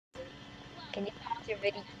Can you pause your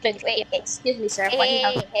video? Wait, Wait. excuse me, sir. Why do you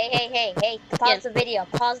have... Hey. Pause the video.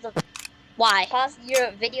 Why? Pause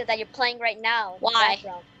your video that you're playing right now in the Why?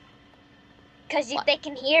 background. Because What? they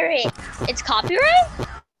can hear it. It's copyright?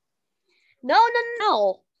 No.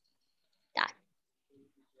 No.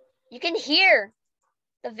 You can hear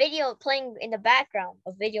the video playing in the background.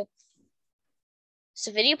 A video. Is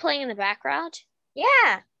the video playing in the background?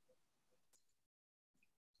 Yeah.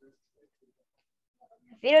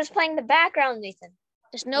 The video's playing in the background, Nathan.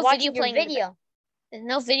 There's no video playing. There's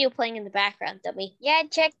no video playing in the background, dummy. Yeah,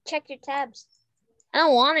 check your tabs. I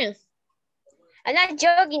don't want to. I'm not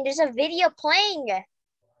joking. There's a video playing.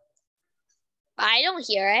 I don't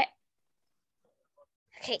hear it.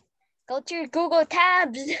 Okay, go to your Google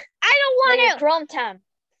tabs. I don't want to. Chrome tab.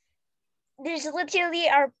 There's literally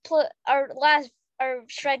our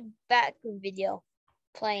Shrek backroom video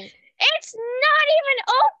playing. It's not even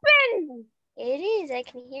open. It is. I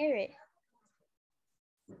can hear it.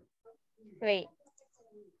 Wait.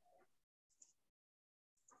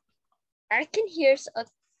 I can hear.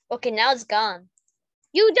 Okay, now it's gone.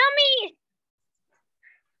 You dummy!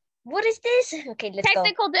 What is this? Okay, let's go.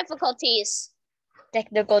 Technical difficulties.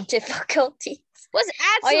 What's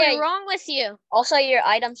absolutely wrong with you? Also, your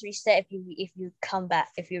items reset if you come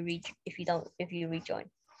back if you rejoin.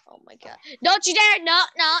 Oh my god! Don't you dare! No!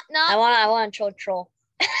 I want to troll.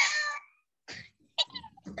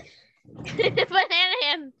 Banana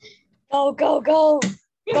him! Go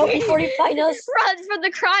before you find us! Run from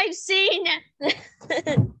the crime scene!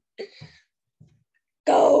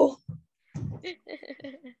 Go!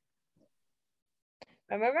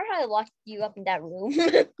 Remember how I locked you up in that room?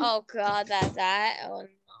 Oh god, that. Oh no!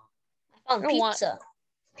 I found pizza.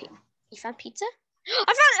 You found pizza?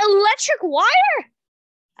 I found electric wire.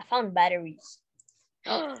 I found batteries.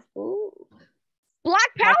 Ooh.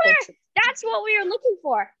 Black powder. That's what we were looking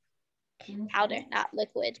for. Powder, not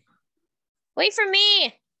liquid. Wait for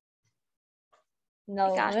me.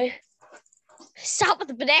 No. God. Stop with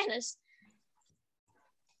the bananas.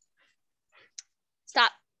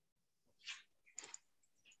 Stop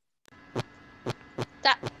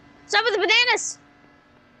with the bananas.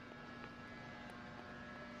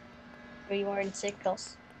 Where you are in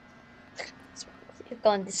circles. You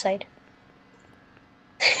go on this side.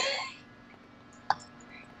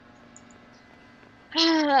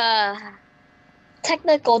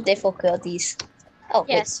 Technical difficulties. Oh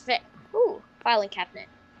yes. Ooh, filing cabinet.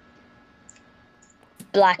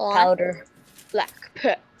 Black powder. Black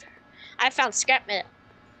powder. I found scrap metal.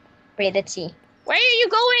 Wait, let's see. Where are you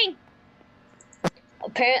going?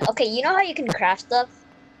 Apparently, okay, you know how you can craft stuff?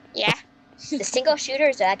 Yeah. The single shooter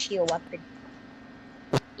is actually a weapon.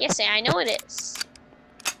 Yes, I know it is.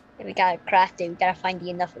 And we gotta craft it. We gotta find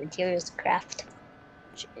enough materials to craft.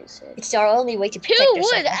 Which is it? It's our only way to protect ourselves.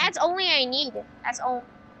 2 wood. That's only I need. That's all.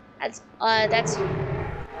 That's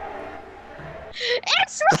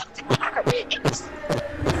It's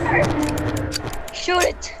Shoot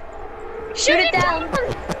it! Shoot it down!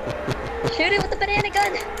 Shoot it with the banana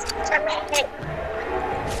gun!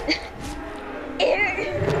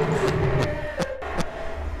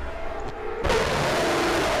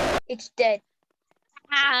 It's dead.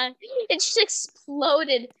 It just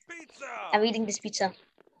exploded. Pizza! I'm eating this pizza.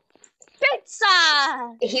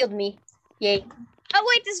 Pizza! It healed me. Yay. Oh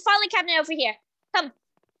wait, there's a filing cabinet over here. Come.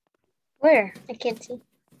 Where? I can't see.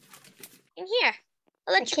 In here.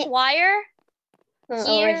 Electric wire.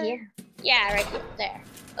 Oh, right here? Yeah, right there.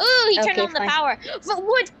 Ooh, he turned on the power.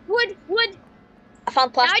 Wood. I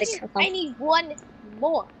found plastic. I need one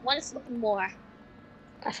more. One more.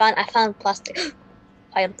 I found plastic.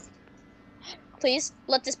 Pile. Please,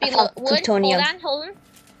 let this be wood. Plutonium. Hold on.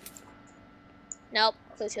 Nope,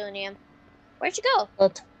 plutonium. Where'd you go?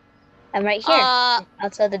 Look. I'm right here.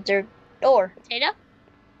 Outside the dirt door. Potato?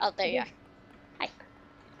 Oh, there you are. Hi.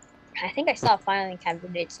 I think I saw a filing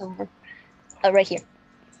cabinet somewhere. Oh, right here.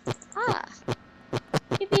 Ah.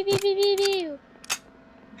 Beep.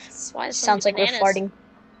 Sounds like we're farting.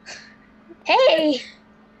 Hey!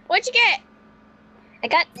 What'd you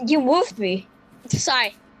get? You moved me.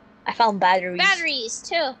 Sorry. I found batteries. Batteries,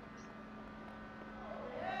 too.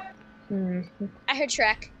 I heard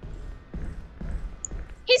Shrek.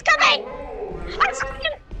 He's coming! I saw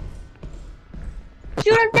him!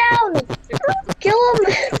 Shoot him down! Kill him!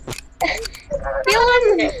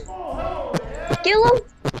 Kill him!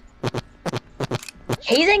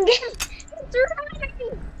 He's engaged!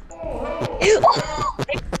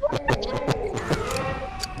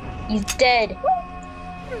 He's dead.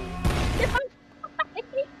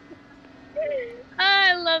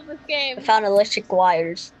 I love this game. I found electric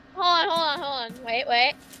wires. Hold on. Wait.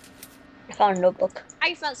 I found a notebook.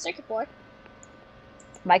 I found a circuit board.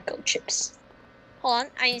 Microchips. Hold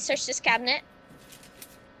on, I need to search this cabinet.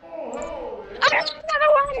 Oh,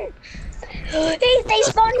 another one! They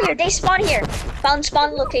spawn here. They spawn here. Found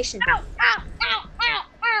spawn location. Ow! Ow! Ow! Ow!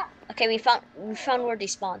 Ow! Okay, we found where they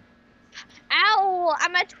spawn. Ow!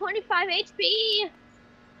 I'm at 25 HP.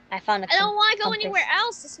 I found a I don't want to go compass. anywhere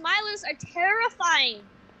else. The smilers are terrifying.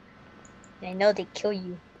 I know they kill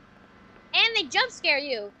you. And they jump scare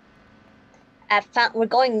you. We're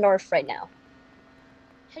going north right now.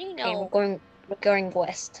 How do you Okay, know? we're going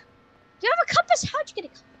west. You have a compass? How'd you get a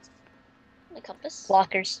compass? A compass?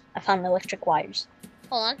 Blockers. I found electric wires.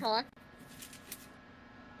 Hold on.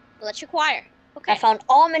 Electric wire. Okay. I found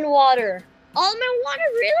almond water. Almond water,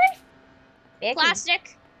 really? Yeah,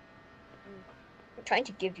 Plastic. I'm trying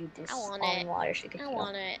to give you this almond water so you can I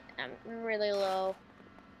want it. I'm really low.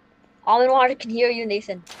 Almond water can hear you,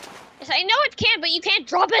 Nathan. Yes, I know it can, but you can't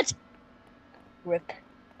drop it. Rip.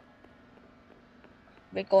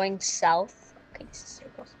 We're going south. Okay, this is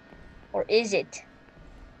circles. Or is it?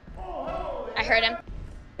 I heard him.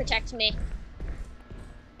 Protect me.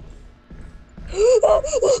 Behind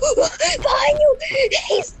you!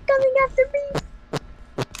 He's coming after me!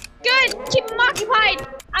 Good! Keep him occupied!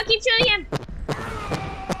 I'll keep shooting him!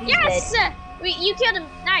 He's Yes! dead. You killed him!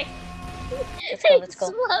 Nice! Let's go.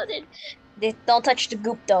 Exploded! Don't touch the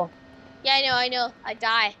goop though. Yeah, I know. I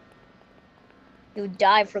die. You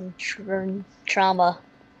die from trauma.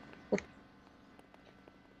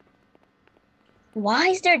 Why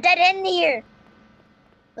is there a dead end here?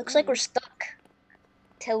 Looks like we're stuck.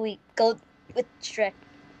 Till we go with Shrek.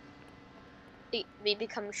 We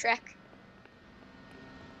become Shrek.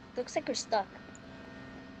 Looks like we're stuck.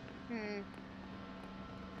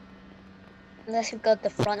 Unless we go the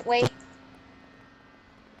front way.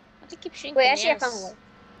 I keep shooting. Wait, actually I found one.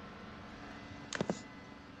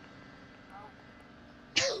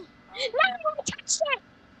 No, I touched it!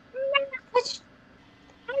 No,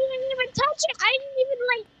 I didn't even touch it! I didn't even,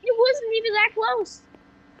 it wasn't even that close!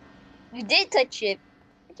 You did touch it.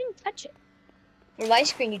 I didn't touch it. For my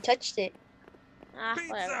screen, you touched it.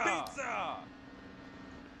 Whatever. Pizza!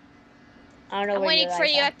 I don't know I'm where waiting you're for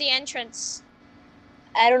at. you at the entrance.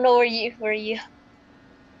 I don't know where you.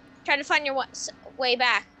 Try to find your way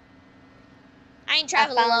back. I ain't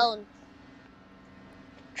traveling alone.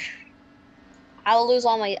 I'll lose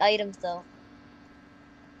all my items though.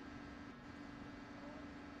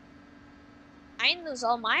 I ain't lose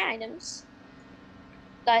all my items.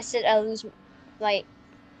 I said I'll lose my.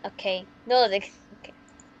 Okay. No, okay.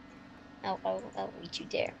 I'll meet you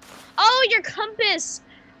there. Oh, your compass!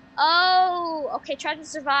 Oh, okay, try to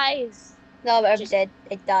survive. No, I'm dead.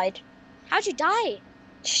 I died. How'd you die?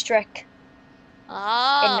 Shrek.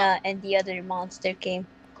 Oh. And the other monster came.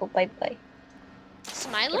 Go bye.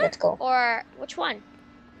 Smiler? Okay, let's go. Or which one?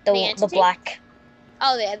 The black.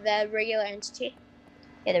 Oh, the regular entity.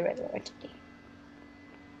 Yeah, the regular entity.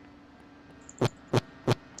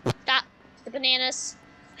 Stop. The bananas.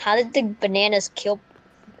 How did the bananas kill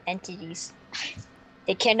entities?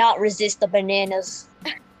 They cannot resist the bananas.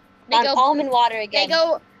 They go almond water again. They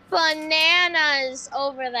go bananas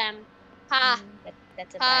over them. Ha.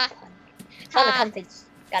 That's a bad pun. Found a compass.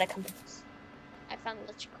 Got a compass. I found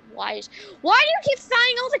electrical wires. Why do you keep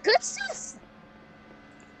finding all the good stuff?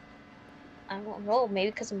 I don't know. Maybe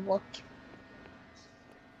because I'm lucky.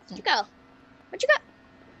 Where'd you go? Where'd you go?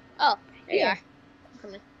 Oh, there you are. I'm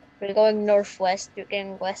coming. We're going northwest. We're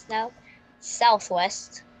getting west now.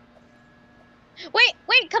 Southwest. Wait,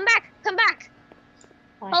 come back.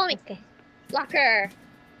 Follow me. Okay. Locker.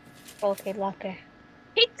 Okay, locker.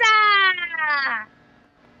 Pizza! I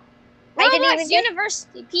didn't Roblox even get...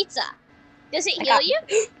 University Pizza. Does it heal you?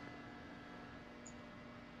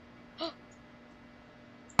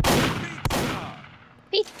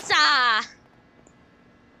 Pizza!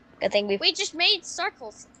 Good thing We just made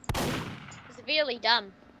circles. It's really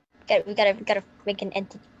dumb. we gotta make an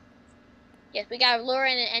entity. Yes, we gotta lure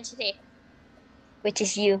in an entity. Which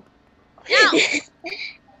is you. No!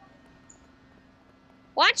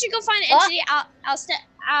 Why don't you go find an entity? I'll stay.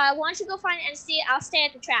 Why don't you go find an entity? I'll stay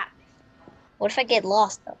at the trap. What if I get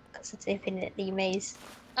lost though? Because it's infinitely maze.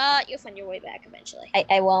 You'll find your way back eventually.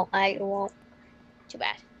 I won't. Too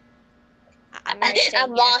bad.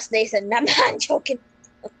 I'm lost, Nathan. I'm not joking.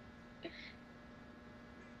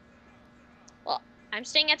 Well, I'm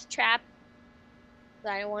staying at the trap.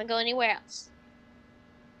 But I don't want to go anywhere else.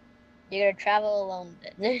 You're gonna travel alone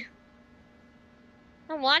then.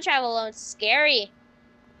 I don't want to travel alone. It's scary.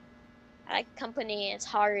 I like company. It's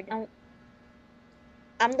hard.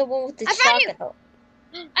 I'm the one with the I found shotgun though.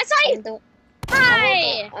 I saw you.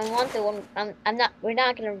 Hi. I want the one. I'm not. We're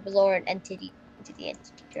not gonna lure an entity. into the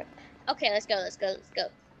entity trap. Okay, let's go. Let's go. Let's go.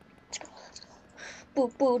 Let's go. Let's go.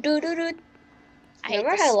 Boo boo doo doo doo.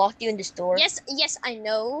 Remember how I locked you in the store? Yes, yes, I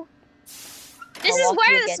know. This is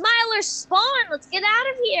where the Smilers spawn. Let's get out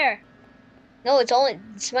of here. No, it's only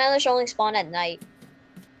Smilers only spawn at night.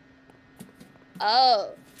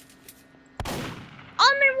 Oh.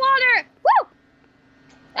 Almond water! Woo!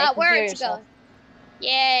 Where to go?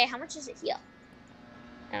 Yay, how much does it heal?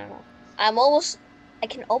 I don't know. I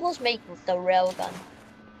can almost make the railgun.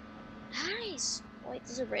 Nice. Wait,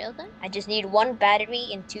 there's a railgun? I just need 1 battery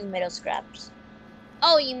and 2 metal scraps.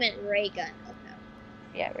 Oh, you meant ray gun. Okay.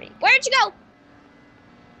 Yeah, right. Where'd you go?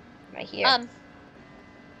 Right here.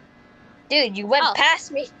 Dude, you went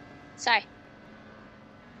past me. Sorry.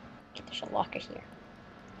 Okay, there's a locker here.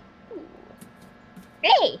 Ooh.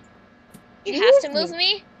 Hey! You have to move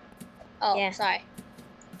me? Oh, yeah. Sorry.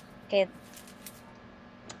 Okay.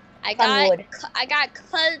 I got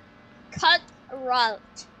cut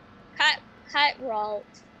route. Cut route.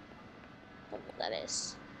 I don't know what that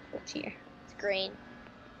is. What's here? It's green.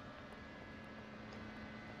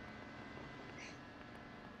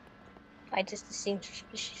 I just seem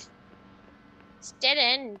suspicious. It's dead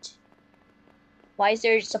end. Why is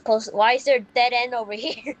there dead end over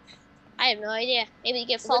here? I have no idea. Maybe you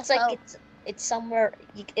get false. Looks like it's somewhere.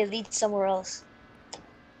 It leads somewhere else.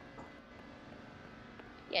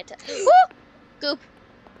 Yeah. Goop.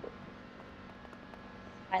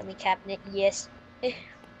 Filing cabinet. Yes. So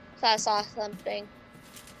I saw something.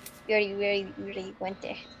 We already went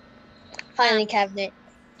there. Filing cabinet.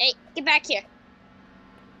 Hey, get back here.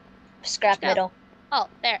 Scrap metal. Oh,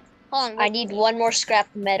 there. Hold on. I need 1 more scrap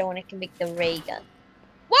metal and I can make the ray gun.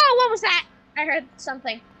 Whoa, what was that? I heard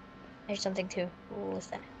something. I heard something too. What was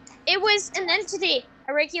that? It was an entity.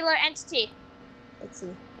 A regular entity. Let's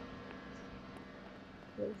see.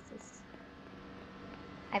 What is this?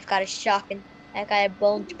 I've got a shotgun. I got a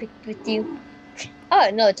bone to pick with you. Oh,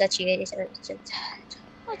 no, it's actually...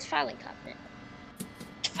 Oh, it's filing cabinet.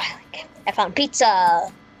 Filing cabinet. I found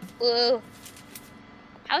pizza. Ooh.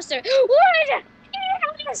 How's there? What?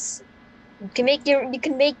 Yes. You can make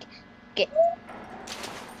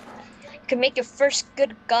your first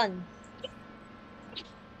good gun. Yay.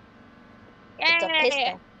 It's a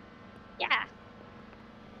pistol. Yeah.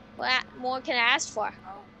 What more can I ask for?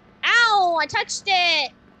 Ow! I touched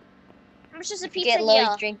it. How much does a pizza Get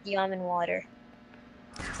low, drink the almond water.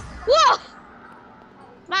 Whoa!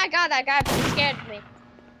 My God, that guy scared me.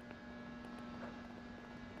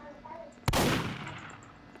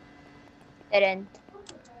 Dead end.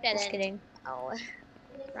 Just kidding. Oh,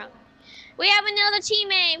 wrong. We have another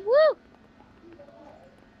teammate. Woo!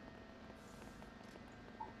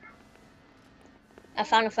 I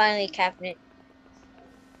found a filing cabinet.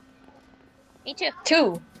 Me too.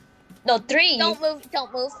 2. No, 3. Don't move.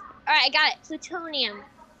 Don't move. All right, I got it. Plutonium.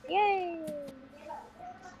 Yay!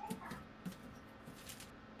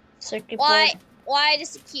 Circuit board. Why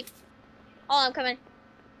does it keep? Oh, I'm coming.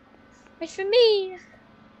 Wait for me.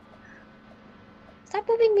 Stop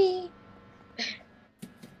moving me.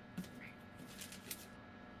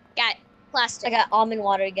 Got it. Plastic. I got almond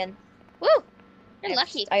water again. Woo! You're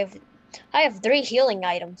lucky. I have 3 healing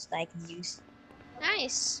items that I can use.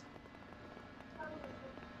 Nice.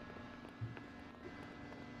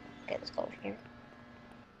 Okay, let's go over here.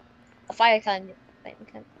 A fire cabinet.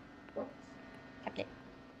 Cabinet.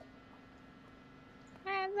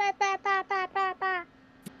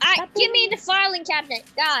 Alright, give me the filing cabinet.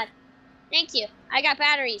 God. Thank you. I got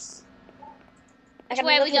batteries. Which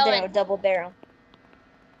way are we going? Double barrel.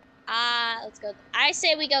 Let's go. I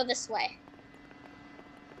say we go this way.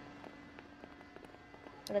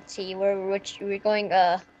 Let's see. We're going.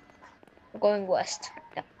 We're going west.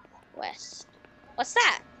 Yeah. West. What's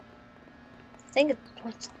that? I think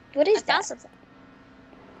what is that?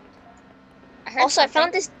 I found something. I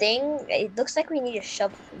found this thing. It looks like we need a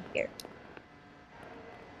shovel from here.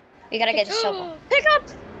 We gotta get the shovel. Pick up!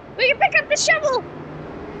 We can pick up the shovel!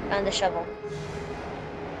 Found the shovel.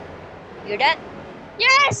 Hear that?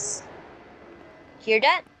 Yes! Hear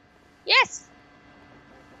that? Yes!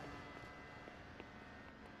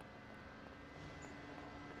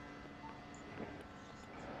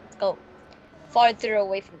 Let's go farther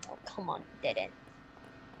away from... Oh, come on, dead end.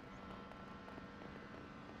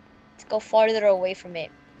 Let's go farther away from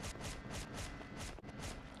it.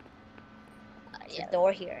 There's a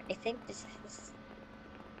door here. I think this is...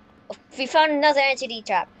 Oh, we found another entity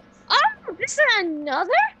trap. Oh, this is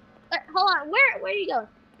another? Hold on. Where are you going?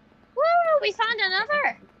 Woo! We found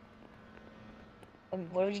another.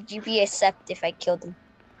 What would you be accept if I killed him?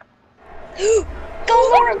 Go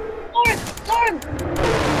lure him! Lure him! Lure him!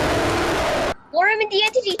 Lure him in the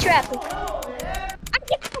entity trap!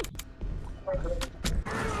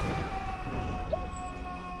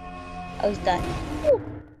 I was done. Ooh,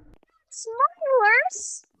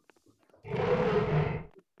 smugglers.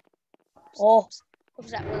 Oh. What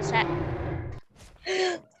was that? What was that?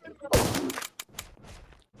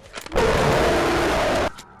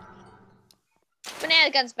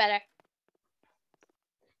 Banana gun's better.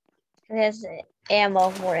 There's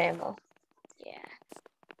ammo, more ammo. Yeah.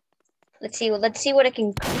 Let's see what I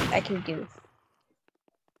can do.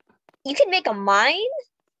 You can make a mine?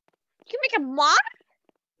 You can make a mod?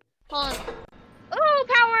 Hold on. Oh,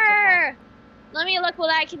 power! Let me look what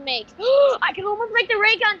I can make. I can almost make the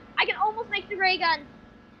ray gun. I can almost make the ray gun.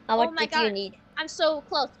 How Oh much my do you God. need? I'm so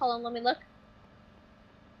close. Hold on, let me look.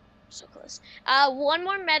 So close. One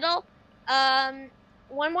more metal,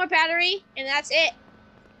 one more battery, and that's it.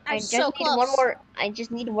 I'm so close. I just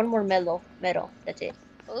need one more metal. That's it.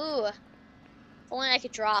 Ooh. If only I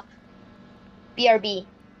could drop. BRB.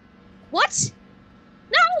 What?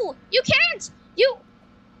 No! You can't! You...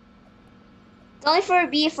 It's only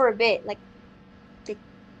for a bit, like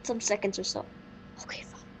some seconds or so. Okay,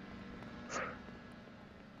 fine.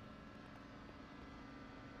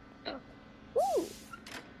 Ooh.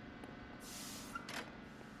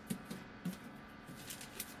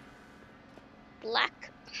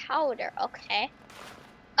 Black powder, okay.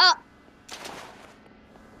 Oh!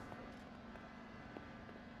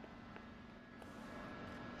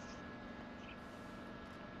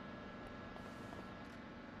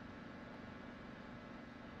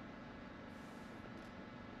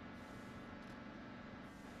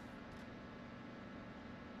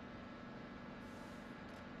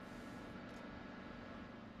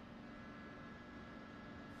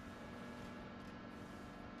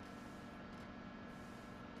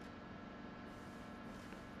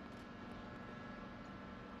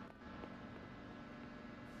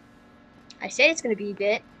 I said it's gonna be a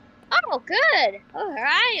bit. Oh, good. All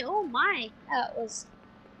right. Oh my, that was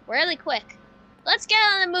really quick. Let's get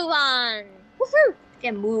on and move on. Woohoo!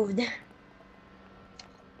 Get moved.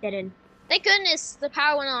 Get in. Thank goodness the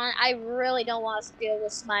power went on. I really don't want to deal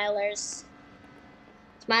with smilers.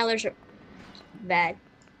 Smilers are bad.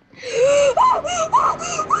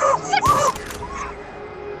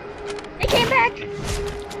 They came back.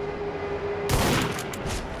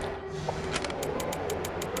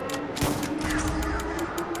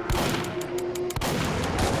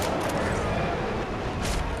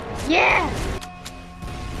 Yeah.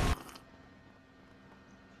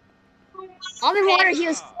 Underwater, he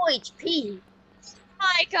was full HP.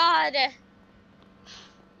 My God.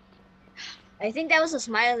 I think that was a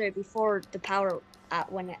smiler before the power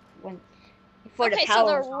before Okay, the power. so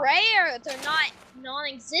they're was on. rare. They're not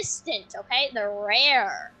non-existent. Okay, they're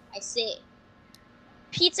rare. I see.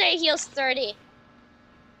 Pizza heals 30.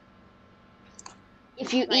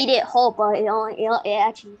 If you eat it whole, but it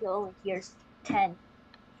actually only heals 10.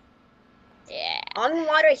 Yeah.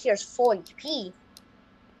 Underwater heals full HP.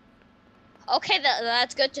 Okay,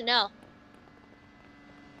 that's good to know.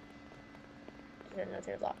 There's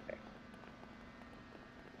another locker.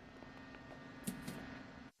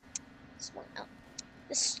 This one out.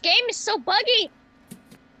 This game is so buggy.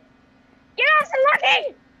 Get off the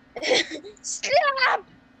looking! Stop!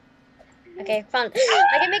 Okay, fine.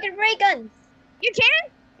 I can make a ray gun. You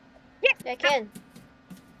can? Yeah, I can.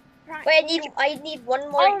 Right. Wait, I need one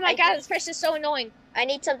more. Oh my God, this person is so annoying. I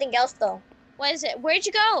need something else though. What is it? Where'd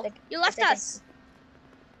you go? You left us.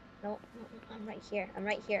 No, I'm right here. I'm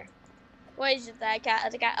right here. What is it? That guy?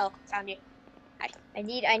 The guy? Oh, found you. Hi. I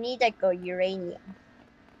need like a uranium.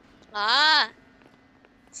 Ah.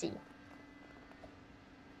 Let's see.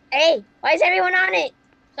 Hey, why is everyone on it?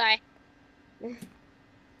 Sorry.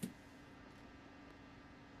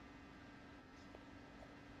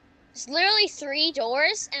 There's literally 3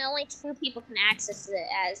 doors, and only 2 people can access it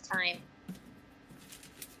at a time.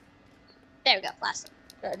 There we go, plastic.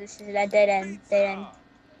 So this is a dead end.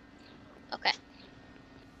 Okay.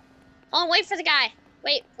 Oh, wait for the guy.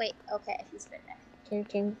 Wait. Okay, he's been there.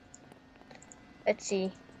 Can. Let's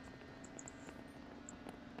see.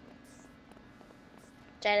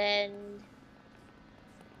 Dead end.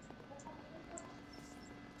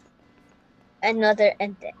 Another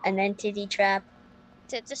an entity trap.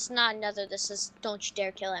 This is not another. This is don't you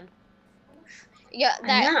dare kill him. Yeah, I'm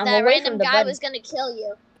that away random from the guy button. was gonna kill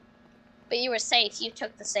you, but you were safe. You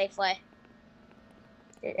took the safe way.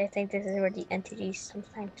 I think this is where the entities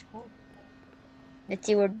sometimes spawn. Let's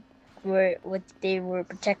see what they were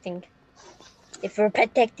protecting. If we're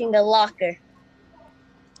protecting the locker.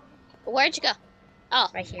 Where'd you go? Oh,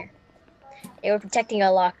 right here. They were protecting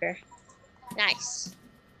a locker. Nice.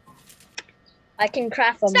 I can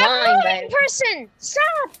craft a Stop mine, moving, person!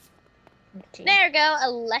 Stop! Let's machine. There we go.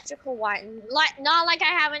 Electrical wire. Not like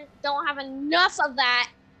I don't have enough of that.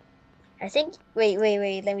 I think. Wait.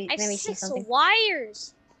 Let me see 6 something.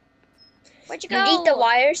 wires. Where'd you go? You need the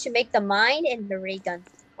wires to make the mine and the ray gun.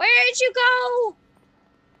 Where'd you go?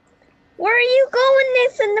 Where are you going,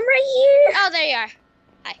 Nathan? I'm right here. Oh, there you are.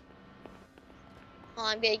 Hi. Oh,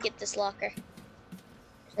 I'm gonna get this locker.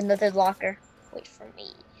 Another locker. Wait for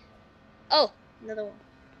me. Oh, another one.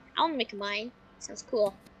 I want to make a mine. Sounds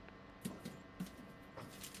cool.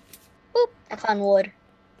 Boop. I found wood.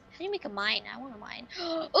 How do you make a mine? I want a mine.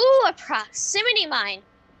 Ooh, a proximity mine.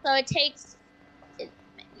 So it needs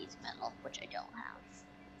metal, which I don't have.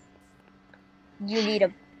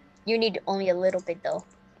 You need only a little bit though.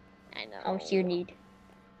 I know. How much you need?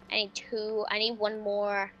 I need 2. I need 1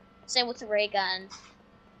 more. Same with the ray gun.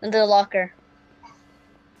 Another locker.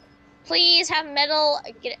 Please have metal.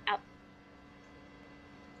 Get it out.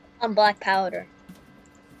 On black powder.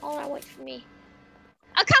 Hold on, wait for me.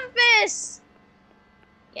 A compass!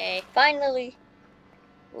 Yay. Finally.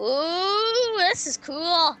 Ooh, this is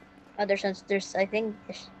cool. Oh, there's I think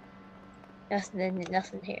there's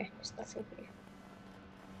nothing here. There's nothing here.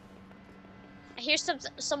 I hear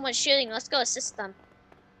someone shooting. Let's go assist them.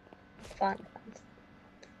 I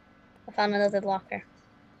found another locker.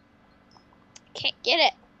 Can't get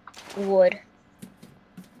it. Wood.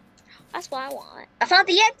 That's what I want. I found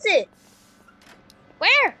the exit.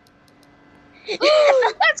 Where?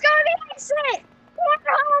 Let's go to the exit. We're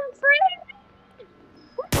home free.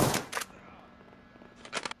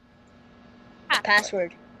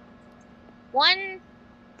 Password. 1,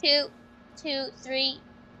 2, 2, 3,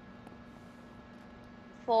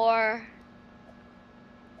 4,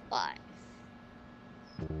 5.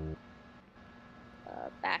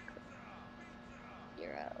 Back.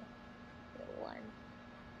 0, 1,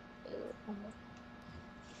 2.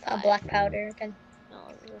 Black powder again. No,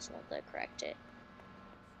 that's not the correct it.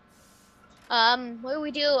 What do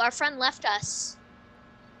we do? Our friend left us.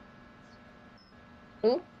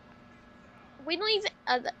 Who? We don't even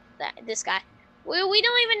this guy. We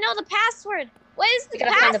don't even know the password. What is the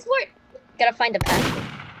Gotta find the password.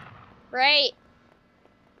 Right.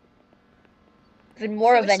 Even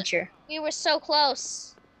more adventure. We were so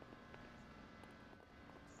close.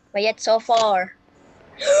 But yet so far.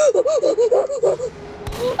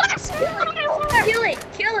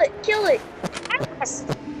 Kill it. Yes.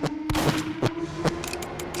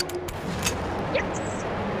 Yes.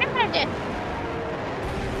 I did.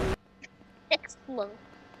 Explode.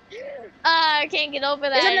 I can't get over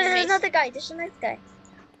that. There's another guy. There's another guy.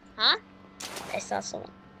 Huh? I saw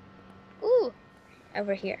someone. Ooh.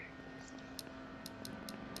 Over here.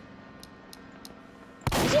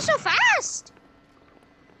 Is he so fast?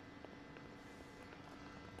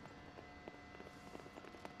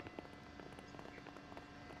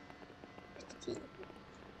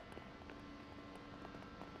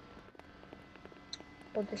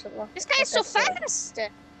 Oh, there's a lock. This guy is so fast.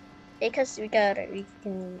 Because there's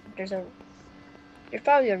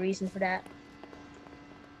probably a reason for that.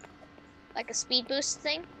 Like a speed boost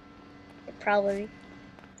thing? Probably.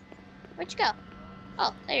 Where'd you go?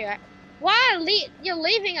 Oh, there you are. Wow, you're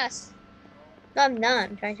leaving us. No, I'm not.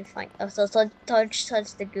 I'm trying to find. Oh, so touch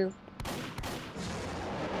the goo.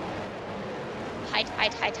 Hide.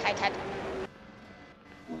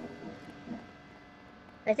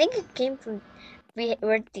 I think it came from.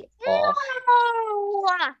 We're the. No!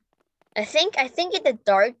 I think in the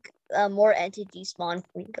dark, more entities spawn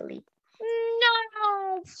legally.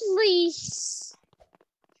 No, please.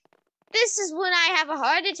 This is when I have a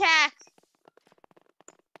heart attack.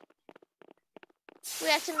 We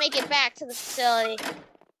have to make it back to the facility.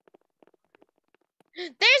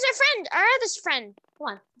 There's our friend, our other friend. Come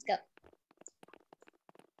on, let's go.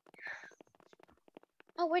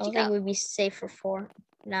 Oh, where'd you go? I think we'd be safer for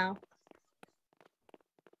now.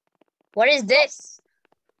 What is this?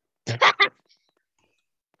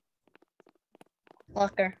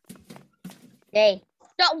 Locker. Yay.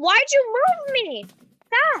 No, why'd you move me?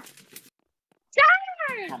 Stop.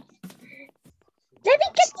 Stop. Let me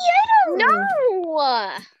get the item. No.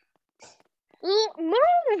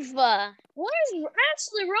 Move. What is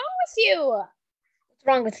actually wrong with you? What's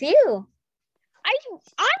wrong with you? I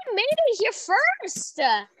made it here first.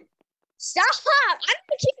 Stop. I'm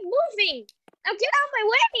gonna keep moving. Now get out of my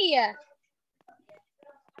way.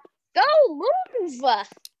 Go, move.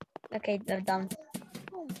 Okay, I'm done.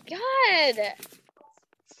 Oh, God.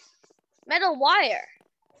 Metal wire.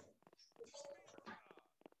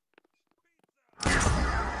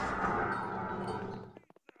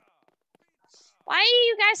 Why are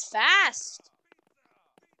you guys fast?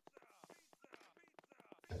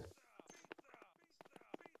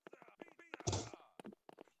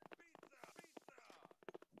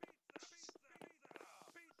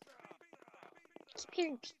 keep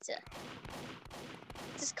hearing pizza.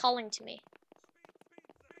 It's just calling to me.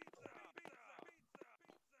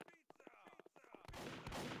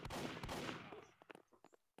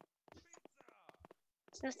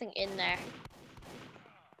 There's nothing in there.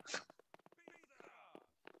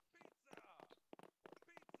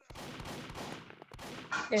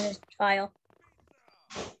 There's a file.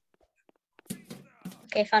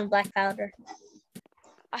 Okay, found black powder.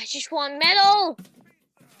 I just want metal!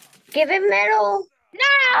 Give him metal!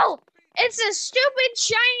 No! It's a stupid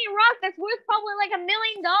shiny rock that's worth probably like $1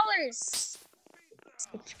 million.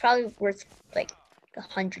 It's probably worth like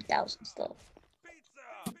 100,000 still.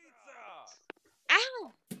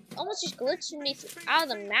 Ow! Almost just glitched me out of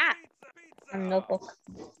the map. On notebook.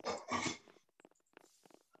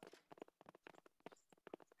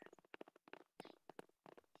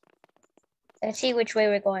 Let's see which way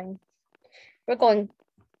we're going. We're going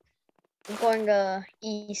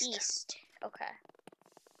east. East. Okay.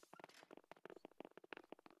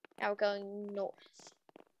 Now we're going north.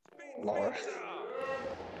 North.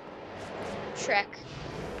 Shrek.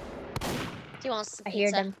 Do you want some pizza? I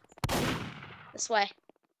hear them. This way.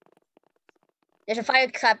 There's a fire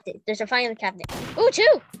cabinet. There's a fire in the cabinet. Ooh,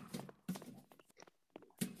 2!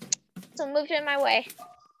 So moved in my way.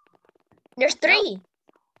 There's 3.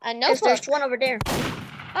 A notebook. There's one over there.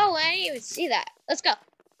 Oh, I didn't even see that. Let's go.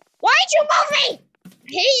 Why'd you move me? I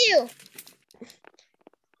hate you.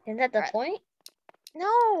 Isn't that the point?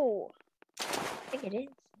 No. I think it is.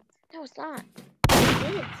 No, it's not.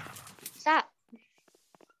 It is. Stop.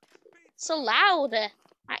 So loud.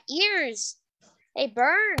 My ears. They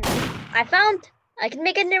burn. I can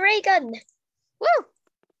make an array gun. Woo!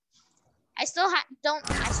 I still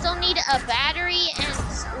need a battery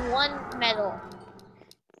and 1 metal.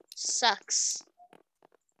 Sucks.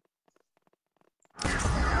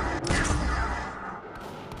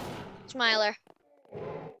 Smiler.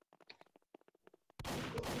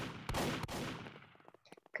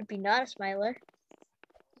 Could be not a smiler.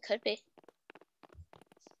 Could be.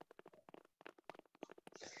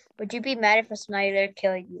 Would you be mad if a smiler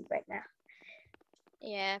killed you right now?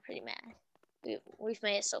 Yeah, pretty mad. We've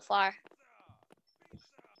made it so far.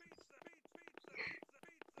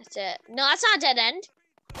 That's it. No, that's not a dead end.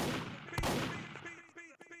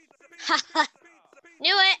 Haha.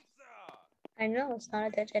 Knew it. I know it's not a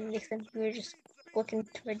dead end because we were just looking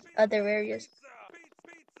toward other areas.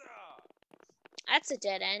 That's a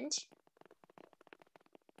dead end.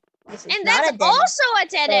 This is And not that's a dead also a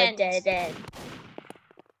dead end. end. Dead end.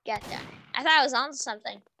 God damn it. I thought I was on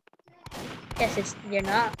something. Yes, you're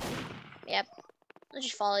not. Yep. I'll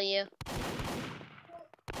just follow you.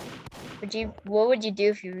 What would you do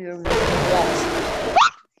if you were lost?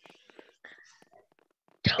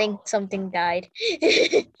 I think something died.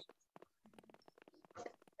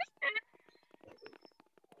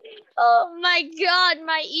 Oh my god,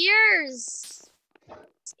 my ears!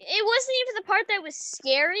 It wasn't even the part that was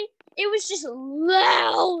scary. It was just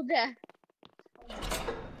loud.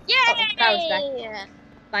 Yay! Oh, the power's back.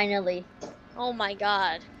 Finally. Oh my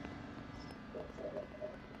god.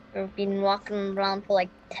 We've been walking around for like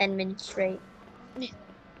 10 minutes straight. I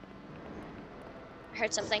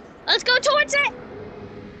heard something. Let's go towards it!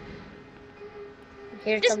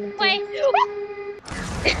 Here's This something. way.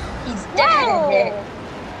 He's dead.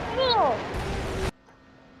 Whoa.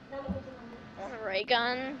 Ray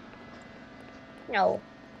gun. No.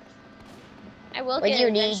 I will What get do you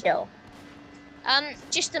it need eventually. though?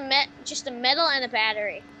 Just a metal and a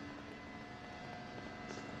battery.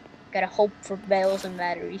 Gotta hope for bells and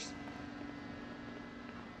batteries.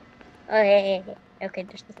 Oh, hey. Okay,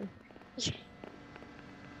 there's nothing.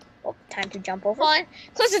 Oh, time to jump over. Come on,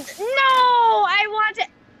 close it. No, I want it.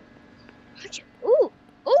 Ooh,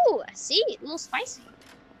 see, a little spicy.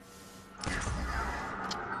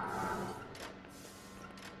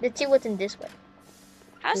 Let's see what's in this way.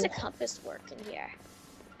 How does the compass work in here?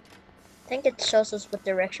 I think it shows us what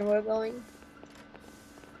direction we're going.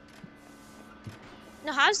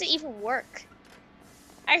 No, how does it even work?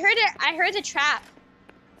 I heard the trap.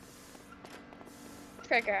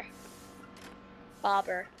 Trigger.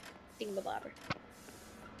 Bobber. Thingamabobber.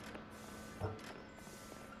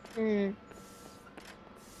 Hmm.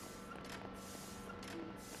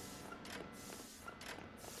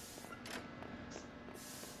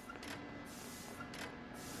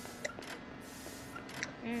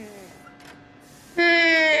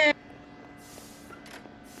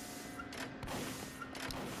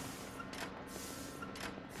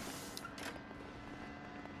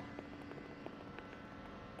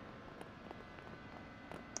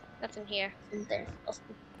 Nothing here. In there.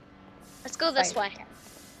 Let's go this way. Filing cabinet.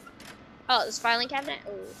 Oh, this filing cabinet?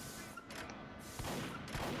 Ooh.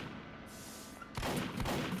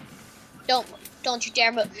 Don't you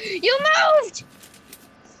dare move. You moved!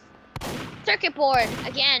 Circuit board,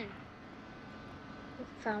 again.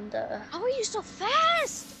 Found the... How are you so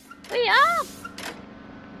fast? Wait up!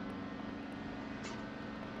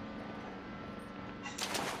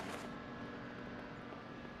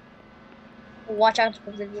 Watch out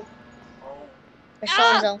for the view. There's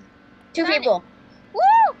someone's on. Two people.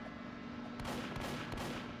 Woo!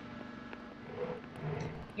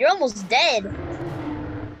 You're almost dead.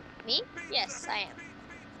 Me? Yes, I am.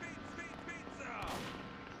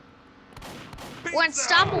 We're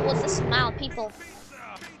unstoppable with this amount of people.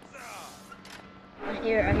 I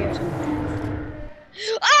hear something.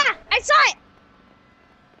 Ah! I saw it!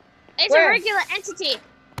 It's Where? a regular entity.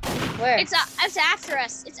 Where? It's after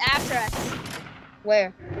us. It's after us.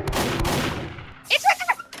 Where? It's right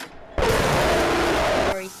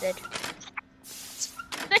there! Or he said.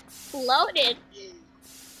 Exploded.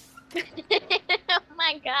 Oh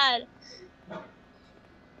my god.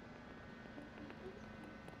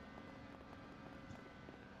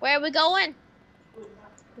 Where are we going?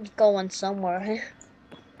 Going somewhere.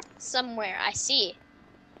 Somewhere, I see.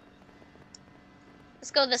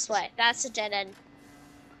 Let's go this way. That's a dead end.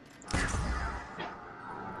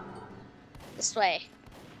 This way.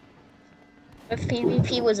 If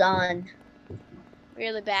PvP was on,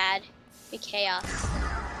 Really bad. Be chaos.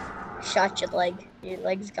 shot your leg. Your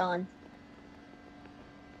leg's gone.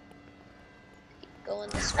 Keep going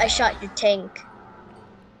this way. I shot your tank.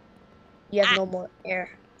 You have no more air.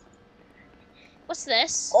 What's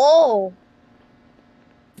this? Oh!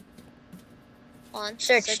 On.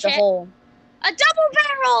 Search the it. hole. A double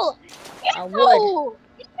barrel! A wood. Ew!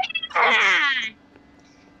 Yeah!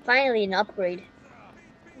 Finally an upgrade.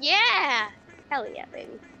 Yeah! Hell yeah,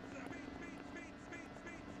 baby.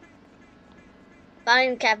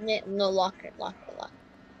 Find cabinet, no locker. Lock.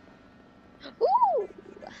 Ooh!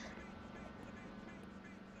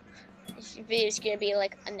 This video's gonna be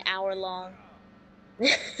like an hour long.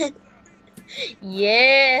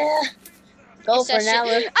 Yeah. Go for an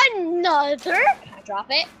hour. Another? Can I drop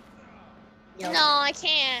it? Yo. No, I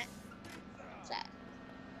can't. What's that?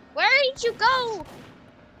 Where did you go?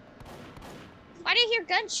 Why do you hear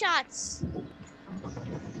gunshots?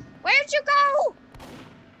 Where'd you go?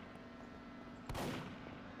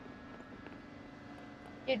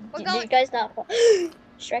 Did going- you guys not?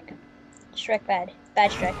 Shrek. Shrek bad.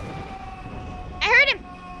 Bad Shrek. I heard him.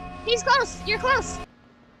 He's close. You're close.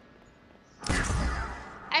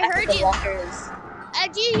 I heard The you. lockers.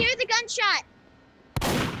 Do you hear the gunshot?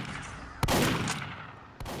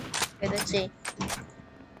 Okay, let's see.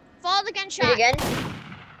 Follow the Do gunshot. it again.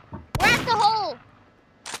 We're at the hole.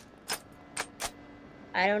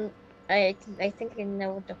 I think I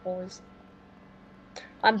know what the hole is.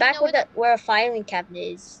 I'm You back know where where a filing cabinet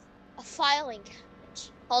is. A filing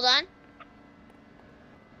cabinet. Hold on.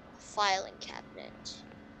 A filing cabinet.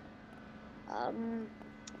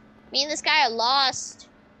 Me and this guy are lost.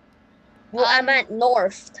 Well, I'm at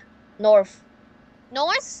north. North.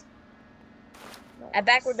 North? I'm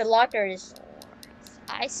back where the locker is.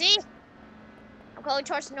 I see. I'm going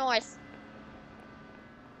towards north.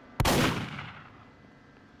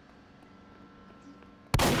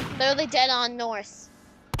 Literally dead on north.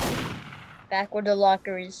 Back where the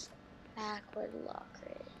locker is. Back where the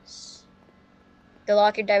locker is. The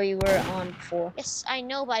locker that we were on before. Yes, I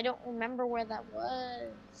know, but I don't remember where that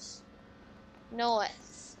was.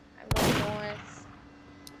 North. I'm going north.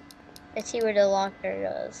 Let's see where the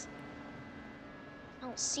locker is. I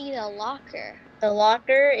don't see the locker. The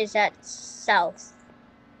locker is at south.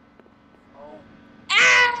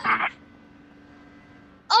 Ah!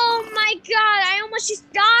 Oh my god, I almost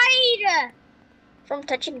just died! From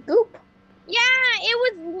touching goop. Yeah, it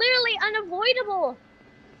was literally unavoidable.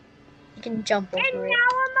 You can jump And over now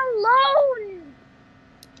it. I'm alone!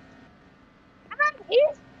 I'm at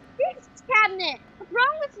his cabinet. What's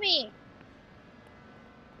wrong with me?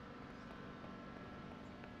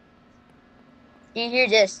 Do you hear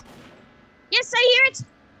this? Yes, I hear it.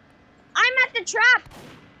 I'm at the trap.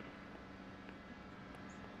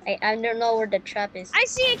 I don't know where the trap is. I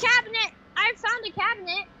see a cabinet. I found a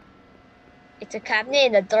cabinet. It's a cabinet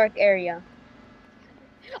in a dark area.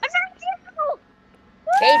 I found you!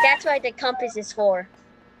 Hey, that's what the compass is for.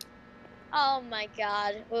 Oh my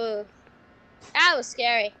god. Ooh. That was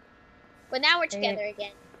scary. But now we're together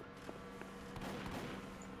again.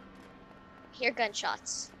 Hear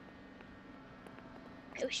gunshots.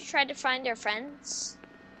 Okay, we should try to find our friends.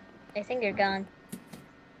 I think they're gone.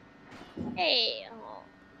 Hey. Oh.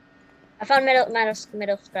 I found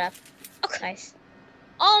metal scrap. Okay. Nice.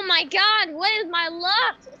 Oh my god, what is my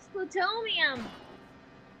luck? It's plutonium.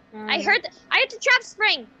 I heard the trap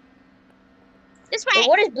spring. This way. But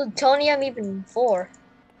what is plutonium even for?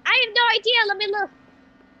 I have no idea. Let me look.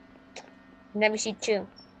 Let me see too.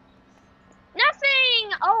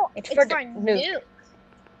 Nothing. Oh, It's it's for for the nuke.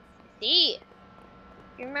 See.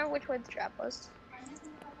 You remember which way the trap was?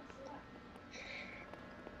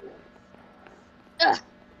 Ugh.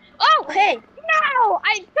 Oh, Hey. No!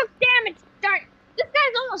 I took damage. Darn. This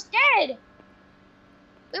guy's almost dead.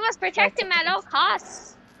 We must protect him at all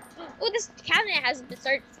costs. Oh, this cabinet hasn't been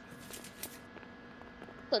searched.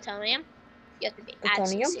 Plutonium. You have to be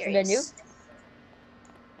actually Plutonium for the serious. nuke.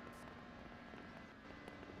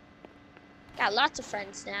 Got lots of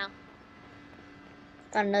friends now.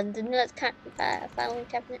 Found another filing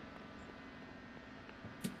cabinet.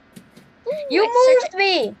 Ooh, You moved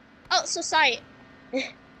me! Oh, so sorry.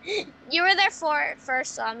 You were there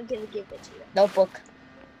first, so I'm gonna give it to you. Notebook.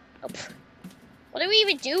 Nope. What do we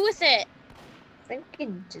even do with it? I think we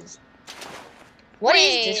can just... What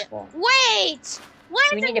is this for? Wait!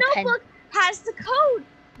 What if the notebook has the code?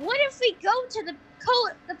 What if we go to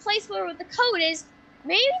the place where the code is?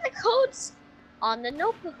 Maybe the code's on the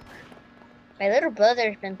notebook. My little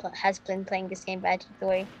brother has been playing this game by the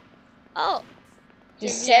way. Oh. He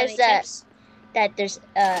says that there's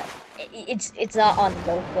it's not on the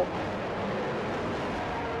notebook.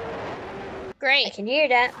 Great. I can hear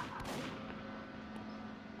that.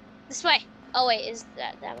 This way. Oh wait, is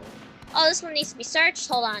that one? Oh, this one needs to be searched.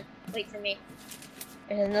 Hold on. Wait for me.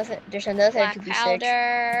 There's another Black to be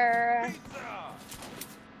powder.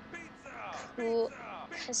 searched.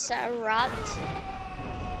 Kasarat.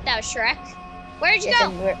 That was Shrek. Where did you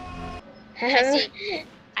go? I see.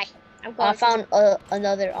 Hi. I'm going. I found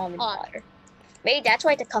another almond water. Maybe that's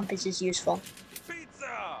why the compass is useful.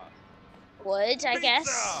 Wood, I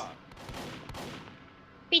guess.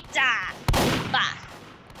 Pizza. Bah.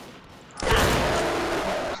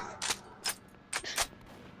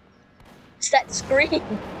 What's that scream?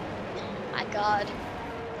 My God.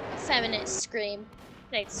 A feminine scream.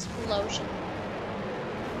 An explosion.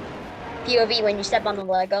 POV when you step on the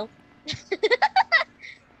Lego.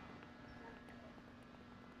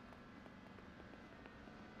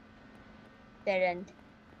 Dead end.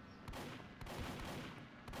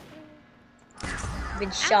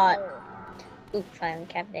 Been shot. Oop, filing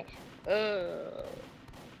cabinet.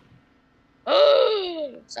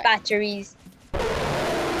 Batteries.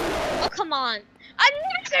 Oh, come on.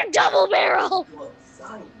 Another double barrel!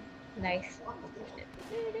 Nice.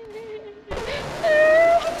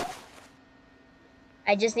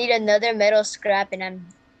 I just need another metal scrap and I'm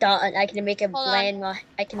done. I can make a mine. While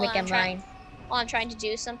I'm trying to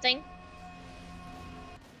do something.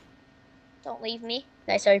 Don't leave me.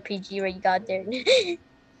 Nice RPG where you got there.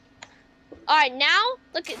 All right, now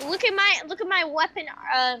look at my weapon.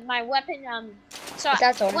 So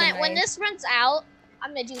when this runs out,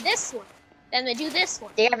 I'm gonna do this one. Then I'm gonna do this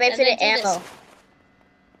one. They have infinite ammo.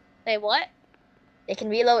 They what? They can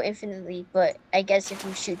reload infinitely, but I guess if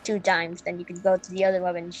you shoot 2 times, then you can go to the other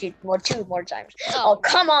weapon and shoot 2 more times. Oh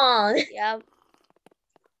come on! Yeah.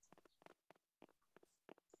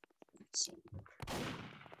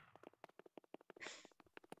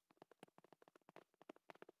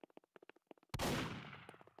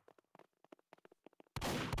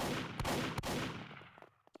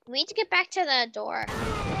 We need to get back to the door.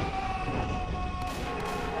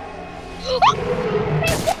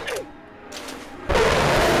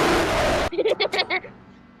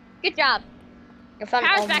 Good job. I found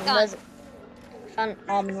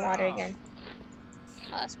almond water again.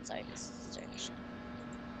 Oh, I'm sorry.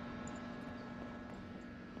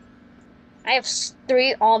 I have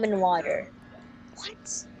 3 almond water.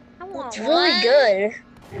 What? I want it's really good.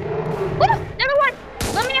 Woo! Number 1.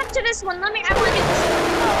 Let me up to this one. I want to do this one.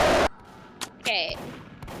 Oh. Okay.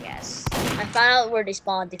 Yes. I found out where they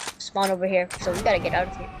spawn. They spawn over here, so we gotta get out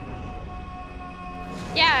of here.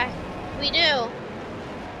 Yeah, we do.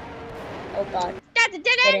 Oh God. That's a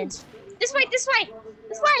dead end. This way.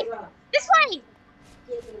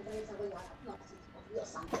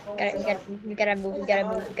 We gotta move.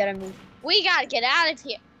 We gotta get out of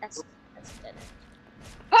here. That's a dead end.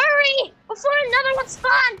 Hurry! Before another one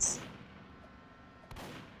spawns!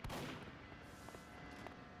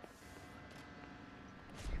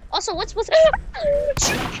 Also, what's with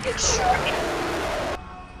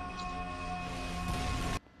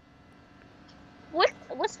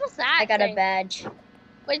What's with that? I got a badge.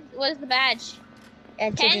 What is the badge?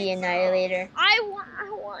 Entity Annihilator. I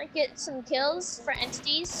want to get some kills for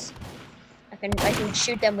entities. I can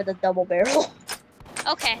shoot them with a double barrel.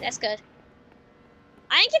 Okay, that's good.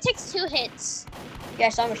 I think it takes 2 hits. Yeah,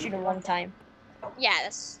 so I'm gonna shoot him 1 time. Yeah,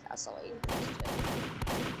 that's all you need to do.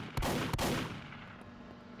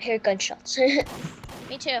 I hear gunshots. Me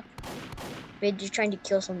too. Maybe you're trying to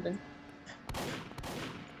kill something.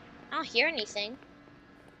 I don't hear anything.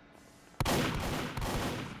 I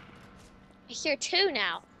hear two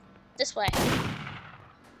now. This way.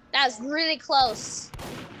 That was really close.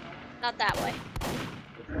 Not that way.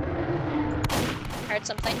 Heard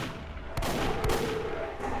something.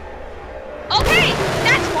 Okay,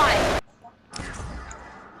 that's why.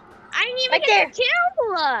 I didn't even Right get the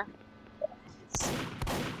kill.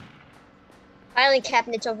 Island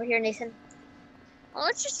cabinets over here, Nathan. Well,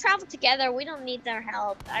 let's just travel together. We don't need their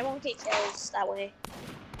help. I won't get kills that way.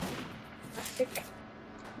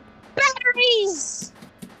 Batteries!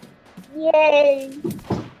 Yay!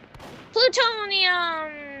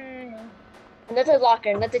 Plutonium! Another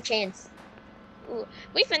locker, another chance. Ooh,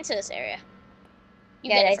 we've been to this area.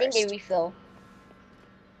 You Yeah, get it I think they first. refill.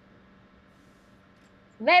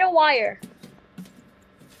 Metal wire.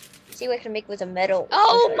 See what I can make with a metal.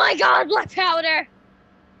 Oh my god, black powder!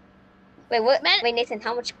 Wait, what? Wait, Nathan,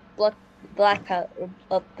 how much black powder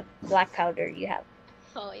you have?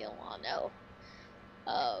 Oh, you don't want to know.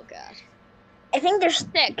 Oh god. I think there's 6.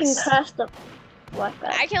 You can craft the black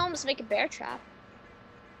powder. I can almost make a bear trap.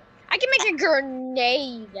 I can make a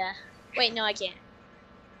grenade. Wait, no, I can't.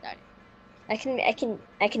 Sorry. I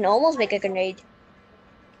can almost make a grenade.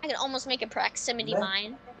 I can almost make a proximity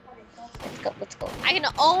mine. Let's go. I can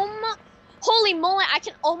holy moly, I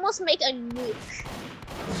can almost make a nuke.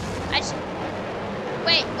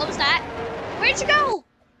 Wait, what was that? Where'd you go?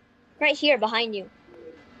 Right here, behind you.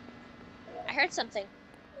 I heard something.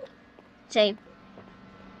 Same.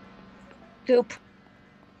 Goop.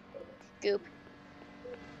 Goop.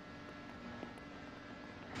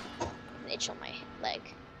 They itch on my leg.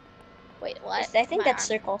 Wait, what? I think My that's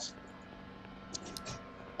arm. circles.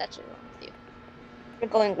 That's what's wrong with you. We're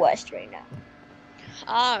going west right now.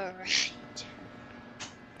 Alright.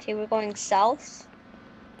 Okay, we're going south.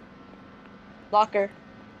 Locker.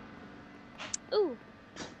 Ooh.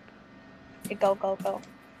 Okay, go, go, go.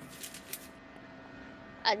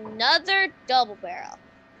 Another double barrel.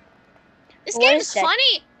 This What game is is that?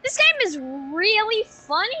 funny. This game is really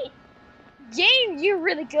funny. Game, you're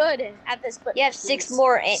really good at this, but You have 6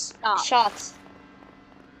 more stop. shots.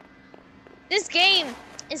 This game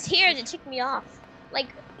is here to tick me off. Like,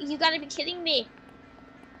 you gotta be kidding me.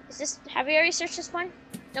 Is this? Have we already searched this one?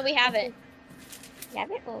 No, we haven't. Yeah,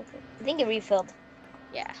 I think it refilled.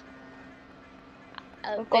 Yeah.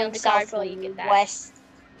 We're going south, while you get that. west,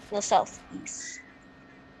 no, southeast.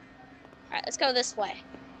 Alright, let's go this way.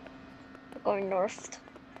 We're going north.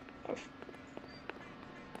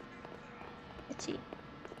 Let's see.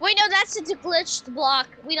 Wait, no, that's a glitched block.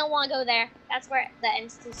 We don't want to go there. That's where the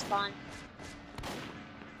entities spawn.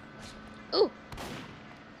 Ooh.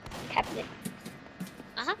 Cabinet.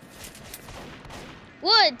 Uh-huh.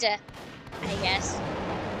 Wood, I guess. I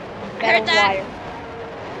Metal heard that. wire.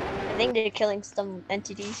 I think they're killing some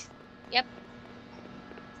entities. Yep.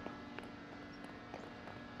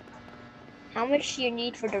 How much do you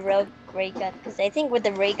need for the ray gun? Because I think with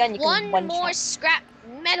the ray gun you can One more shot. scrap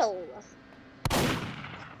metal.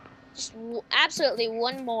 Just absolutely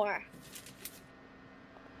one more.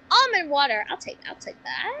 Almond water. I'll take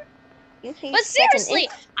that. You can But set an seriously,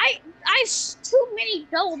 I have too many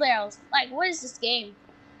double barrels. Like, what is this game?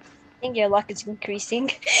 I think your luck is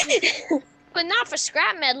increasing. But not for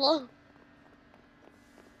scrap metal.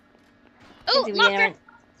 Oh, Maybe we locker. aren't-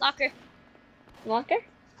 Locker. Locker?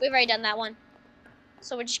 We've already done that one.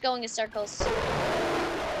 So we're just going in circles.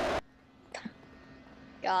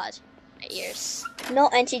 God, my ears. No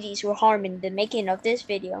entities were harmed in the making of this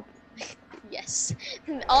video. Yes.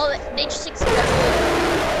 They just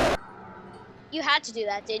accepted. You had to do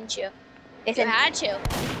that, didn't you? You had to.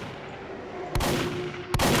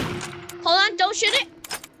 Hold on, don't shoot it.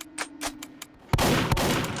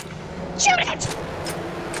 Shoot it!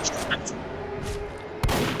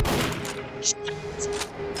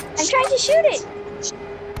 I'm trying to shoot it!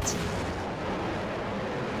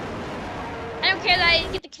 I don't care that I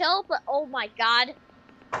didn't get the kill, but oh my god.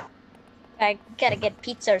 I gotta get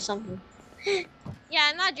pizza or something. Yeah,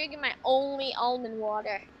 I'm not drinking my only almond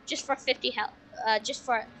water. Just for 50 health. Just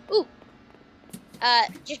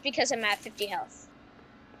because I'm at 50 health.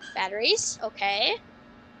 Batteries, okay.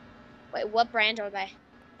 Wait, what brand are they?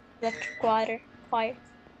 Electric wire.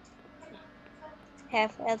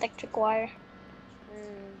 Have electric wire.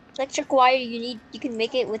 Electric wire you can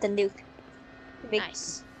make it with a nuke.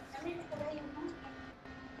 Nice.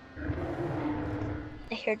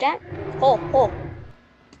 I hear that. Hole.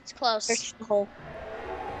 It's close. Search the hole.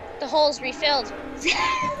 The hole's refilled.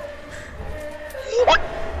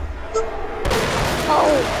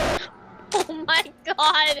 Oh! Oh my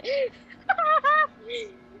god.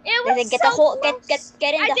 It was Get so the hole. close.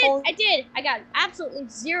 Get in the hole. I did. I got absolutely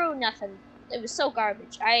zero nothing. It was so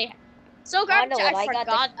garbage. I know what I got forgot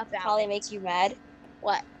that about. probably make you mad.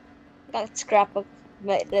 What? Got scrap of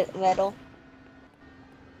metal.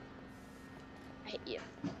 I hate you.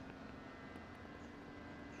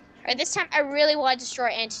 Alright, this time I really want to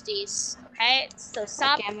destroy entities. Okay? So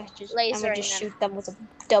stop Okay, I'm lasering gonna just them. shoot them with a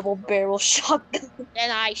double barrel shotgun.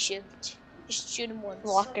 Then I shoot. Just shoot them once.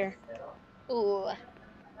 Locker. Ooh.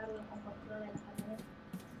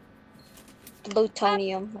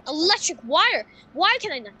 Plutonium. Electric wire. Why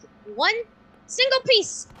can I not get one single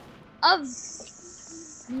piece of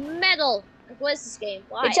metal? What is this game?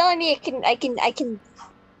 Why? You're telling me I can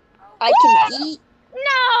eat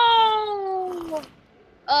No.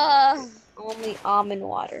 only almond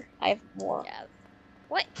water. I have more. Yeah.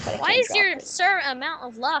 What? But I Why can't is drop your it. certain amount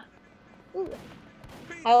of luck? Ooh,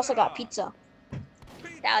 I also got pizza.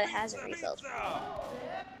 that hasn't refilled.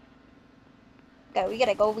 Okay, we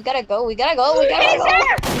gotta go. We gotta go. We gotta go. We gotta go.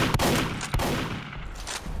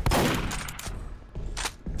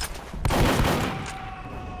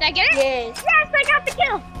 Did I get it? Yes. Yes, I got the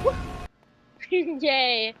kill.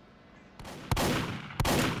 Yay.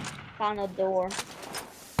 Found a door.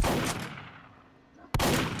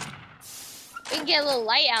 We can get a little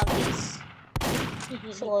light out of these.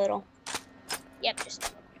 Just a little. Yep,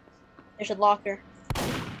 just. There's a locker.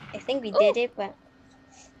 I think we did it, but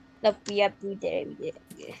nope. Yep, we did it. We did it.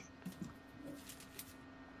 Yeah.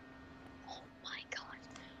 Oh my god.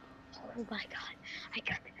 Oh my god. I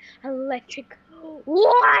got electric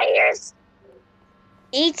wires.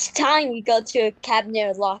 Each time we go to a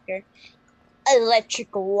cabinet or locker, electric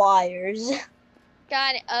wires.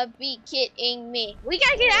 Gotta be kidding me. We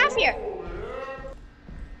gotta get out of here.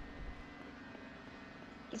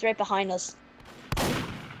 He's right behind us.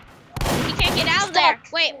 He can't get out of there.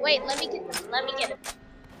 Wait, let me get him. Let me get him.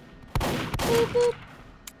 Boop, boop.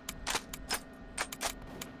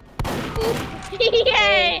 Boop.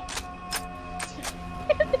 Yay!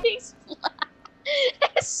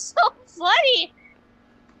 It's so funny.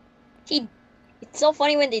 It's so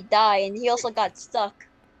funny when they die, and he also got stuck.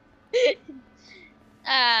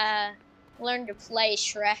 Learn to play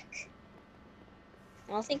Shrek.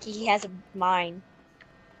 I don't think he has a mind.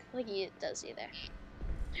 I don't think he does either.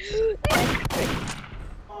 Shoot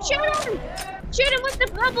him! Shoot him with the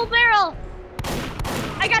double barrel!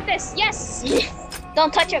 I got this, yes!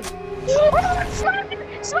 Don't touch him!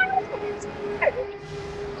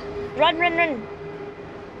 Run, run, run!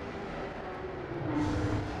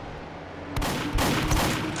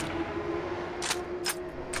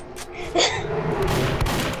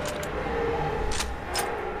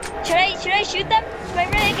 Should I shoot them with my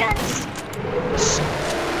ray guns?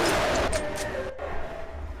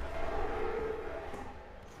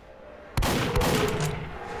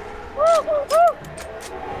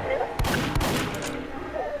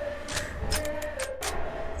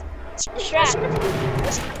 Shrek.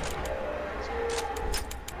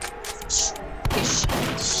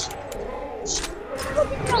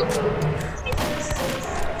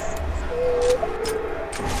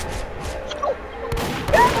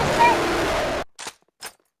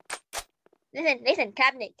 Listen,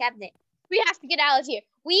 cabinet. We have to get out of here.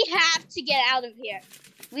 We have to get out of here.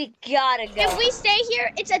 We gotta go. If we stay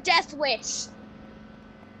here, it's a death wish.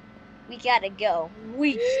 We gotta go.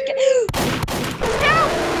 No!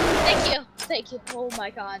 Thank you. Oh my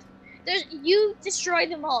god. You destroy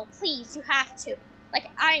them all. Please, you have to. Like,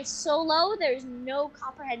 I'm so low, there's no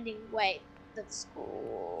comprehending way. That's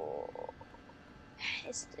cool.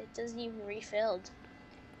 It doesn't even refilled.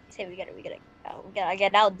 Say we gotta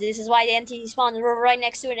get out. This is why the entity spawner. We're right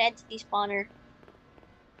next to an entity spawner.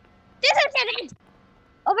 This is it!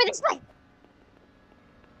 Over this way!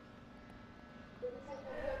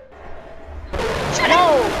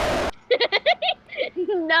 No!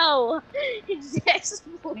 No! Just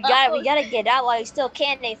We gotta get out while you still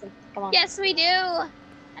can, Nathan. Come on. Yes, we do!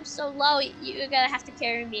 I'm so low, you're gonna have to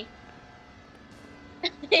carry me.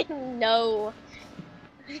 No.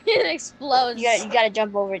 It explodes. You gotta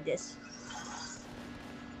jump over this.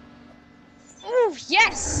 Ooh,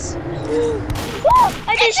 yes!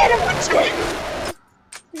 I just hit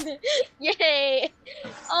him! Yay!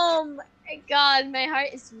 Oh my god, my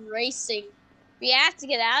heart is racing. We have to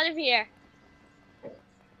get out of here.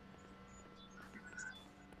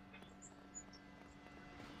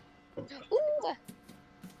 Ooh!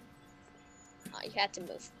 Oh, you had to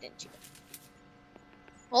move, didn't you?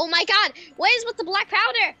 Oh my god! What is with the black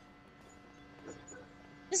powder?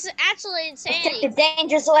 This is actually insanity. Take the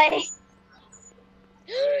dangerous way.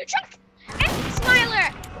 Shrek! And Smiler!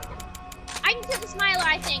 I can kill the Smiler,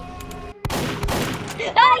 I think.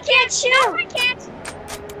 I can't shoot! No, I can't!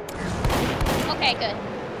 Okay, good.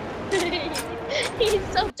 He's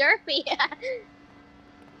so derpy.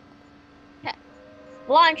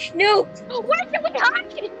 Launch nuke! What did we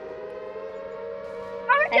hide?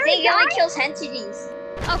 I think it only kills entities.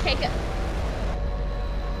 Okay, good.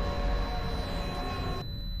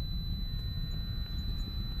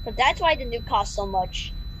 But that's why the nuke costs so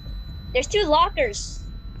much. There's 2 lockers.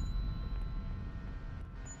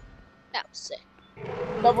 That was sick.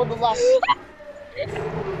 Double the luck.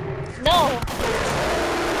 No!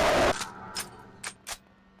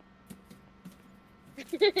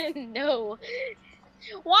 No.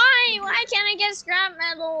 Why? Why can't I get scrap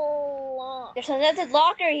metal? There's another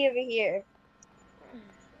locker over here.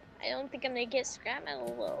 I don't think I'm gonna get scrap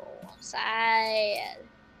metal though. I'm sad.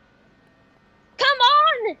 Come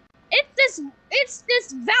on! It's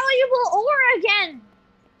this valuable ore again!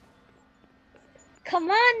 Come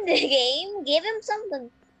on, the game. Give him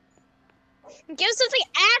something. Give something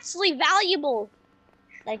actually valuable.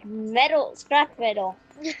 Like metal, scrap metal.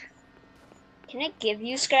 Can I give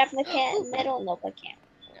you scrap metal? Nope, I can't.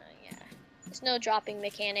 Yeah. There's no dropping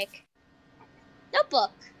mechanic.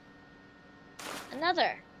 Notebook.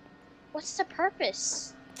 Another. What's the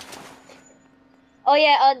purpose? Oh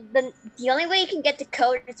yeah, the only way you can get the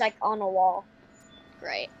code is like on a wall.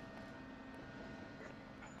 Great.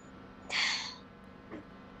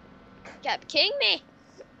 Kept kidding me.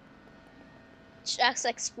 Just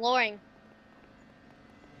exploring.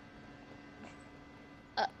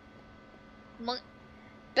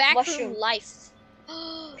 Backroom Mushroom. life.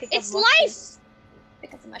 It's mushroom. life!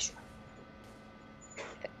 Pick up the mushroom.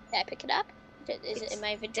 Can I pick it up? Is it in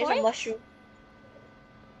my There's inventory? a mushroom.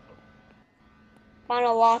 Found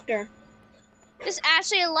a locker. There's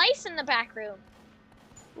actually a life in the back room.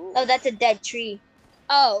 Oh, that's a dead tree.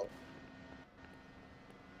 Oh.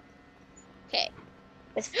 Okay.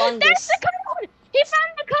 With fungus. That's the code! He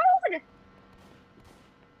found the code!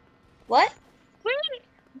 What? Wait,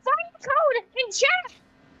 find the code in chat!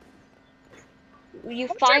 You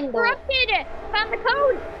find the... corrupted! Found the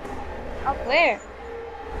code! Oh, where?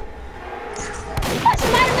 That's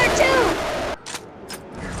Smiler too!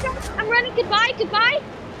 I'm running. Goodbye, goodbye.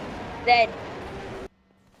 Dead.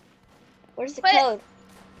 Where's the But- code?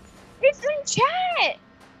 It's in chat.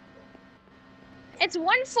 It's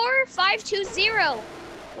 14520.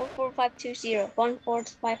 14520.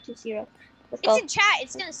 14520. Let's It's go. in chat.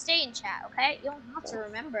 It's gonna stay in chat, okay? You don't have to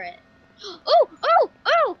remember it. Oh!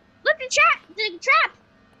 Look at chat. The trap.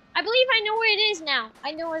 I believe I know where it is now.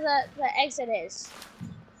 I know where the exit is.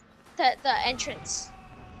 The entrance.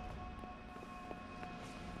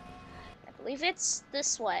 I believe it's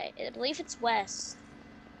this way. I believe it's west.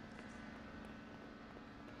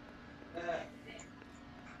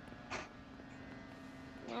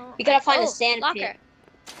 Well, We gotta find a oh, sand locker. pit.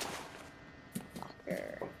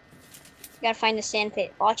 Locker. We gotta find the sand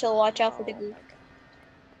pit. Watch out for the goo.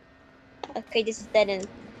 Okay, this is dead end.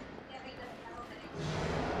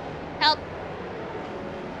 Help!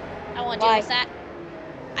 I want to deal Why? with that.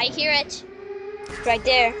 I hear it. It's right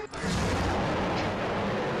there.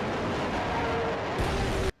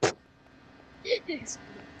 It's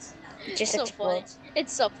Just so funny. explodes.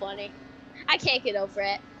 It's so funny. I can't get over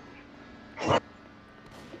it.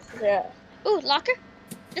 Yeah. Ooh, locker.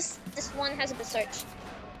 This one hasn't been searched.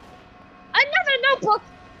 Another notebook.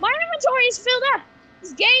 My inventory is filled up.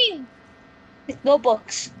 This game. With no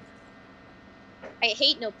books. I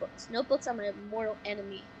hate notebooks. Notebooks are my mortal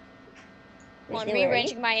enemy. Wait, I'm where are you?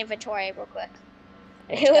 rearranging my inventory real quick.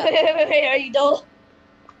 Wait, are you done?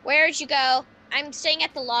 Where'd you go? I'm staying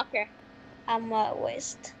at the locker. I'm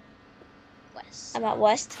west. West. I'm at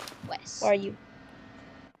west. West. Where are you?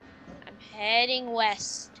 I'm heading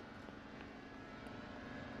west.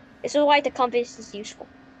 This is why the compass is useful.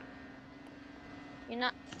 You're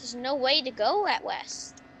not. There's no way to go at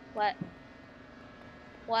west. What?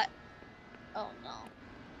 What? Oh no.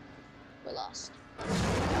 We're lost.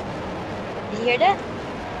 Did you hear that?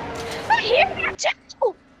 I hear that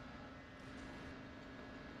too!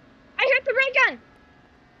 I heard the ray gun!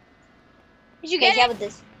 Did you Okay, get yeah, it? with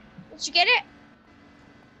this. Did you get it?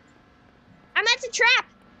 I'm at the trap!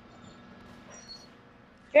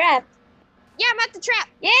 Trap. Yeah, I'm at the trap!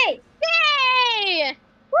 Yay! Yay!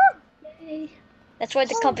 Woo! Yay. That's why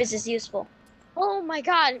the compass is useful. Oh my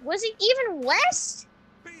god, was it even west?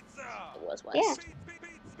 Pizza! It was west. Yeah.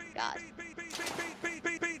 God.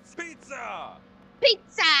 Pizza!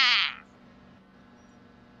 Pizza!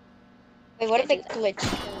 Wait, what if Can't it do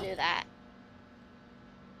glitch? Don't do that.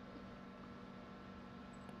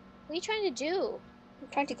 What are you trying to do? I'm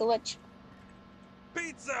trying to glitch.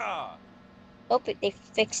 Pizza! Hope they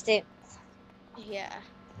fixed it. Yeah.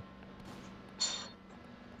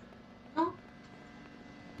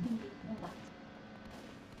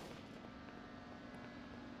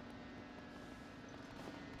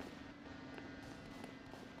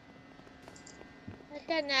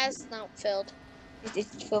 Okay, now it's not filled.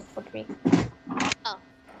 It's filled for me. Oh.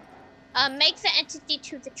 Make the entity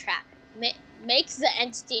to the trap. Makes the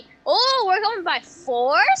entity. Oh, we're going by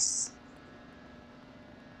force?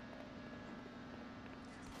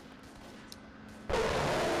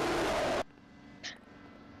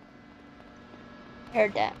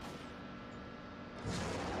 Heard that.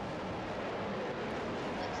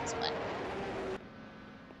 This way.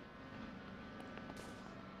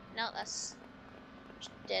 No, that's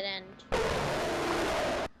dead end.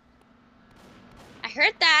 I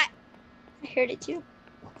heard that. I heard it too.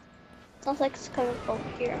 Sounds like it's coming from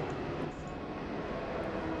here.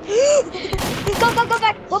 Go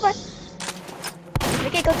back! Go back!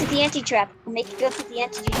 Make it go to the anti-trap. Make it go to the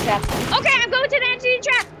anti-trap. Okay, I'm going to the entity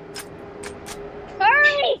trap.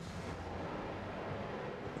 Hurry!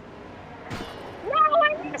 No,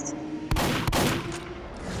 I missed.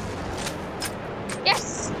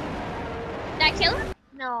 Yes. Did I kill him?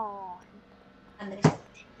 No.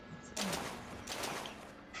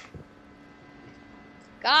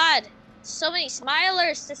 God, so many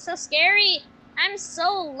smilers. It's so scary. I'm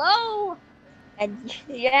so low. And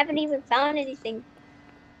you haven't even found anything.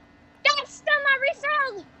 That's still not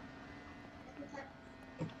refilled.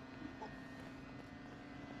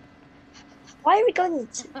 Why are we going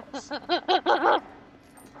into this? I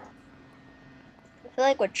feel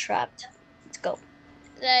like we're trapped. Let's go.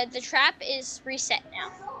 The trap is reset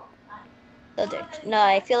now. No,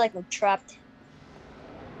 I feel like we're trapped.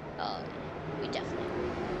 Oh, we definitely.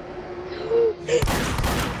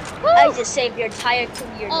 I just saved your entire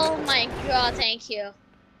career. Oh my god, thank you.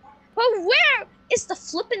 But where is the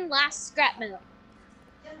flippin' last scrap metal?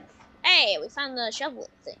 Hey, we found the shovel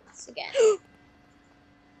things again.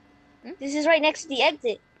 This is right next to the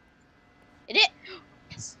exit. It is.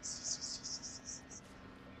 Yes.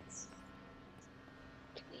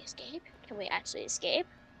 Can we escape? Can we actually escape?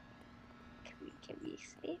 Can we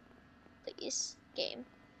escape? Please, game.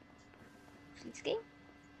 Please, game?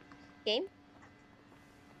 Game?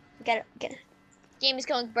 Get it. Game is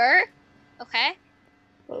going burr. Okay.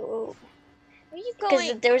 Whoa. Where are you going?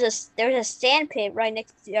 Because there was a sand pit right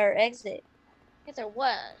next to our exit. Yeah, there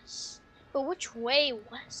was. But which way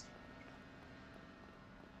was it?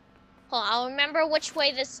 Hold on, I'll remember which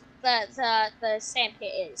way the sand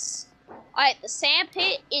pit is. Alright, the sand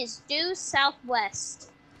pit is due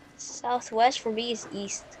southwest. Southwest for me is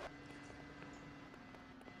east.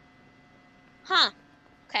 Huh.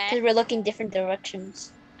 Because Okay, we're looking different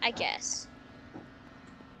directions. I guess.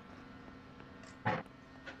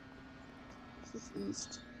 This is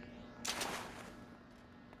east.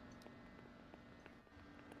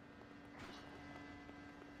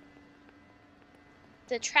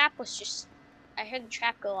 The trap was just... I heard the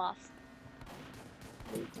trap go off.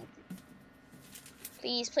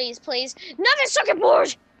 Please, please, please. Another circuit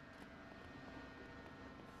board!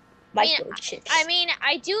 Microchips. I mean,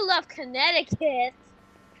 I do love Connecticut.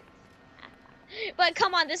 But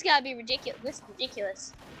come on, this gotta be ridiculous. This is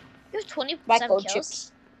ridiculous. You have 27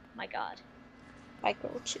 kills? My god.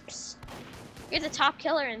 Microchips. You're the top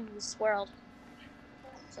killer in this world.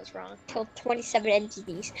 So that's wrong. Killed 27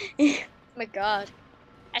 entities. My god.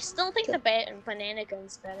 I still think the banana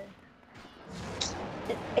gun's better.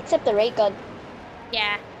 Except the ray gun.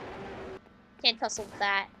 Yeah. Can't tussle with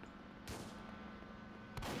that.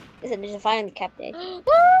 Listen, there's a fire in the captain. Woo!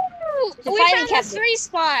 There's a We fire in found the the cabinet. 3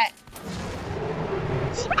 spot!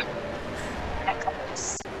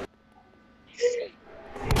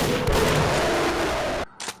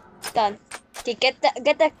 Done. Okay, get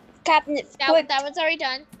the cabinet quick. That one's already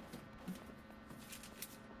done.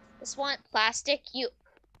 This one, plastic, you...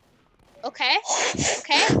 Okay?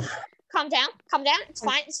 Okay? Calm down. Calm down. It's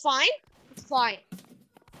fine. It's fine. It's fine.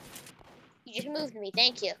 You just moved me.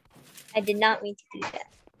 Thank you. I did not mean to do that.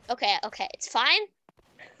 Okay, okay. It's fine.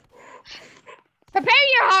 Prepare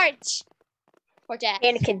your heart for death.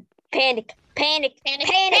 Panicking. Panic. Panic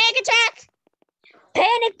attack!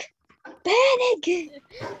 Panic. Panic.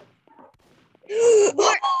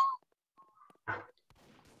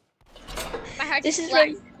 My heart This just is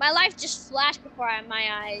right. My life just flashed before my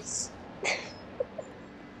eyes.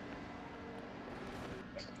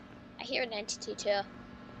 I hear an entity too.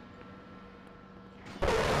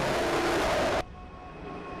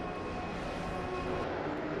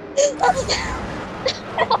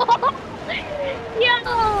 Yo!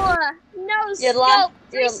 No scope!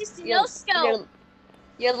 360, no scope!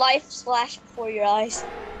 Your life flashed before your eyes.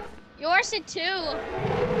 Yours did too. Hear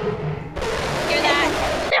that?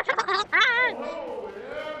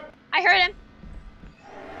 I heard him.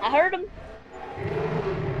 I heard him.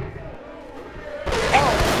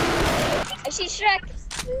 Oh. I see Shrek.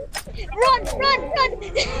 Run, run, run!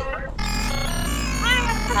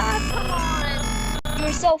 Come on. You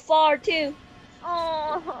were so far too.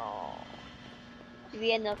 Oh.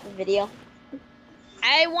 The end of the video.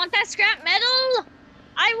 I want that scrap metal.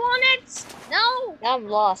 I want it. No. Now I'm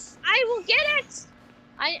lost. I will get it.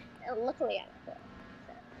 Luckily I don't.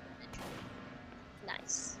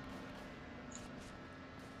 Nice.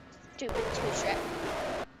 Stupid two Shrek.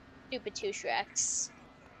 Stupid two Shreks.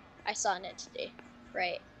 I saw it today.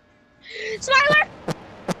 Right. Smiler!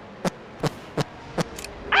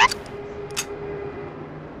 Ah!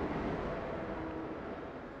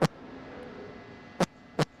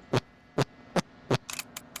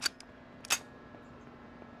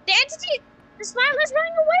 The entity! The Smiler's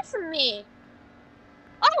running away from me!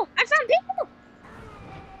 Oh! I found people!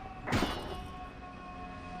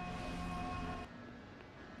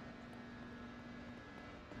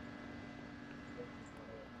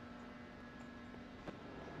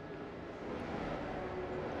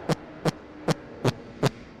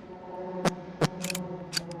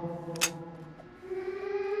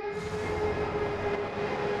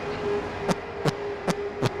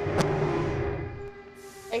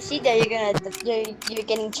 I see that you're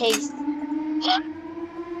getting chased.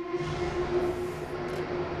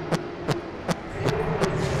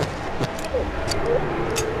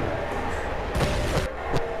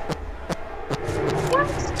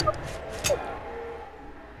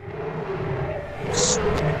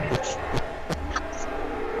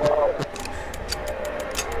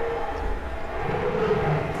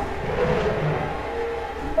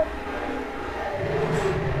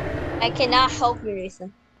 I cannot help you,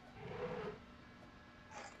 Reason.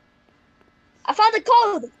 I found the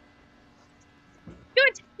code! Do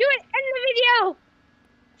it! Do it! End the video!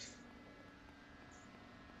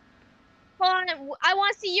 Hold on, I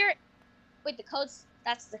want to see your... Wait, the code's...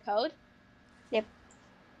 That's the code? Yep.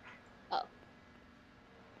 Oh.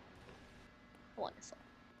 Wonderful.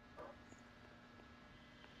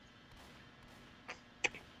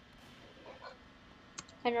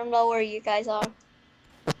 I don't know where you guys are.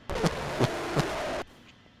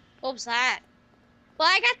 What was that? Well,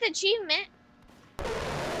 I got the achievement.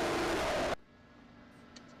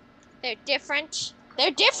 They're different. They're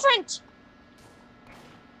different!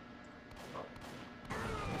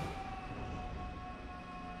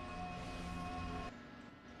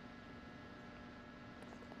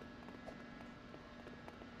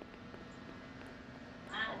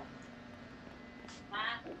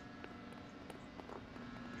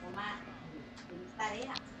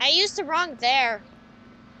 I used the wrong there.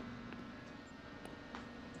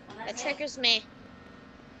 That triggers me.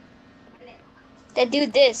 They do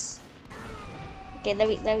this. Okay, let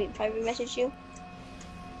me private message you.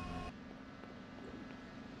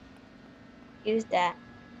 Use that.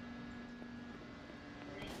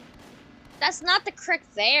 That's not the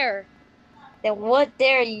correct there. Then what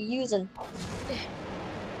there are you using?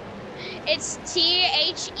 It's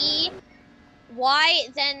THEY,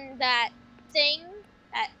 then that thing,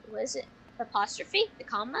 that, was it, apostrophe, the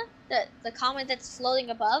comma? The comma that's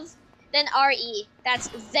floating above, then RE. That's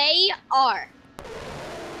they are.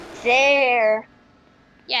 There.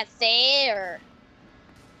 Yeah, there.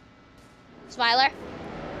 Smiler.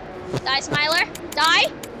 Die, Smiler.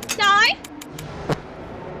 Die. Die.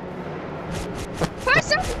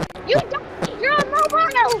 Person, you die. You're on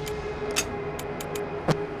mobile.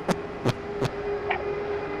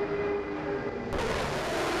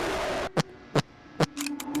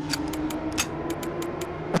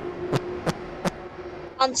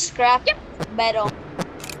 On scrap metal.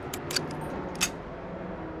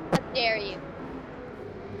 How dare you?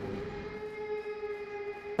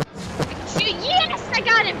 Shoot. Yes, I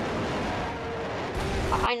got him.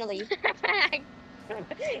 Finally.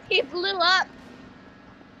 He blew up.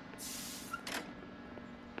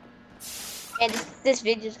 And this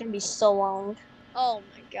video is gonna be so long. Oh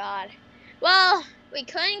my god. Well, we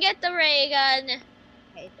couldn't get the ray gun.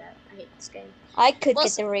 I hate that. I hate this game. I could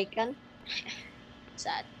get the ray gun.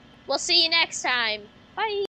 Sad. We'll see you next time. Bye.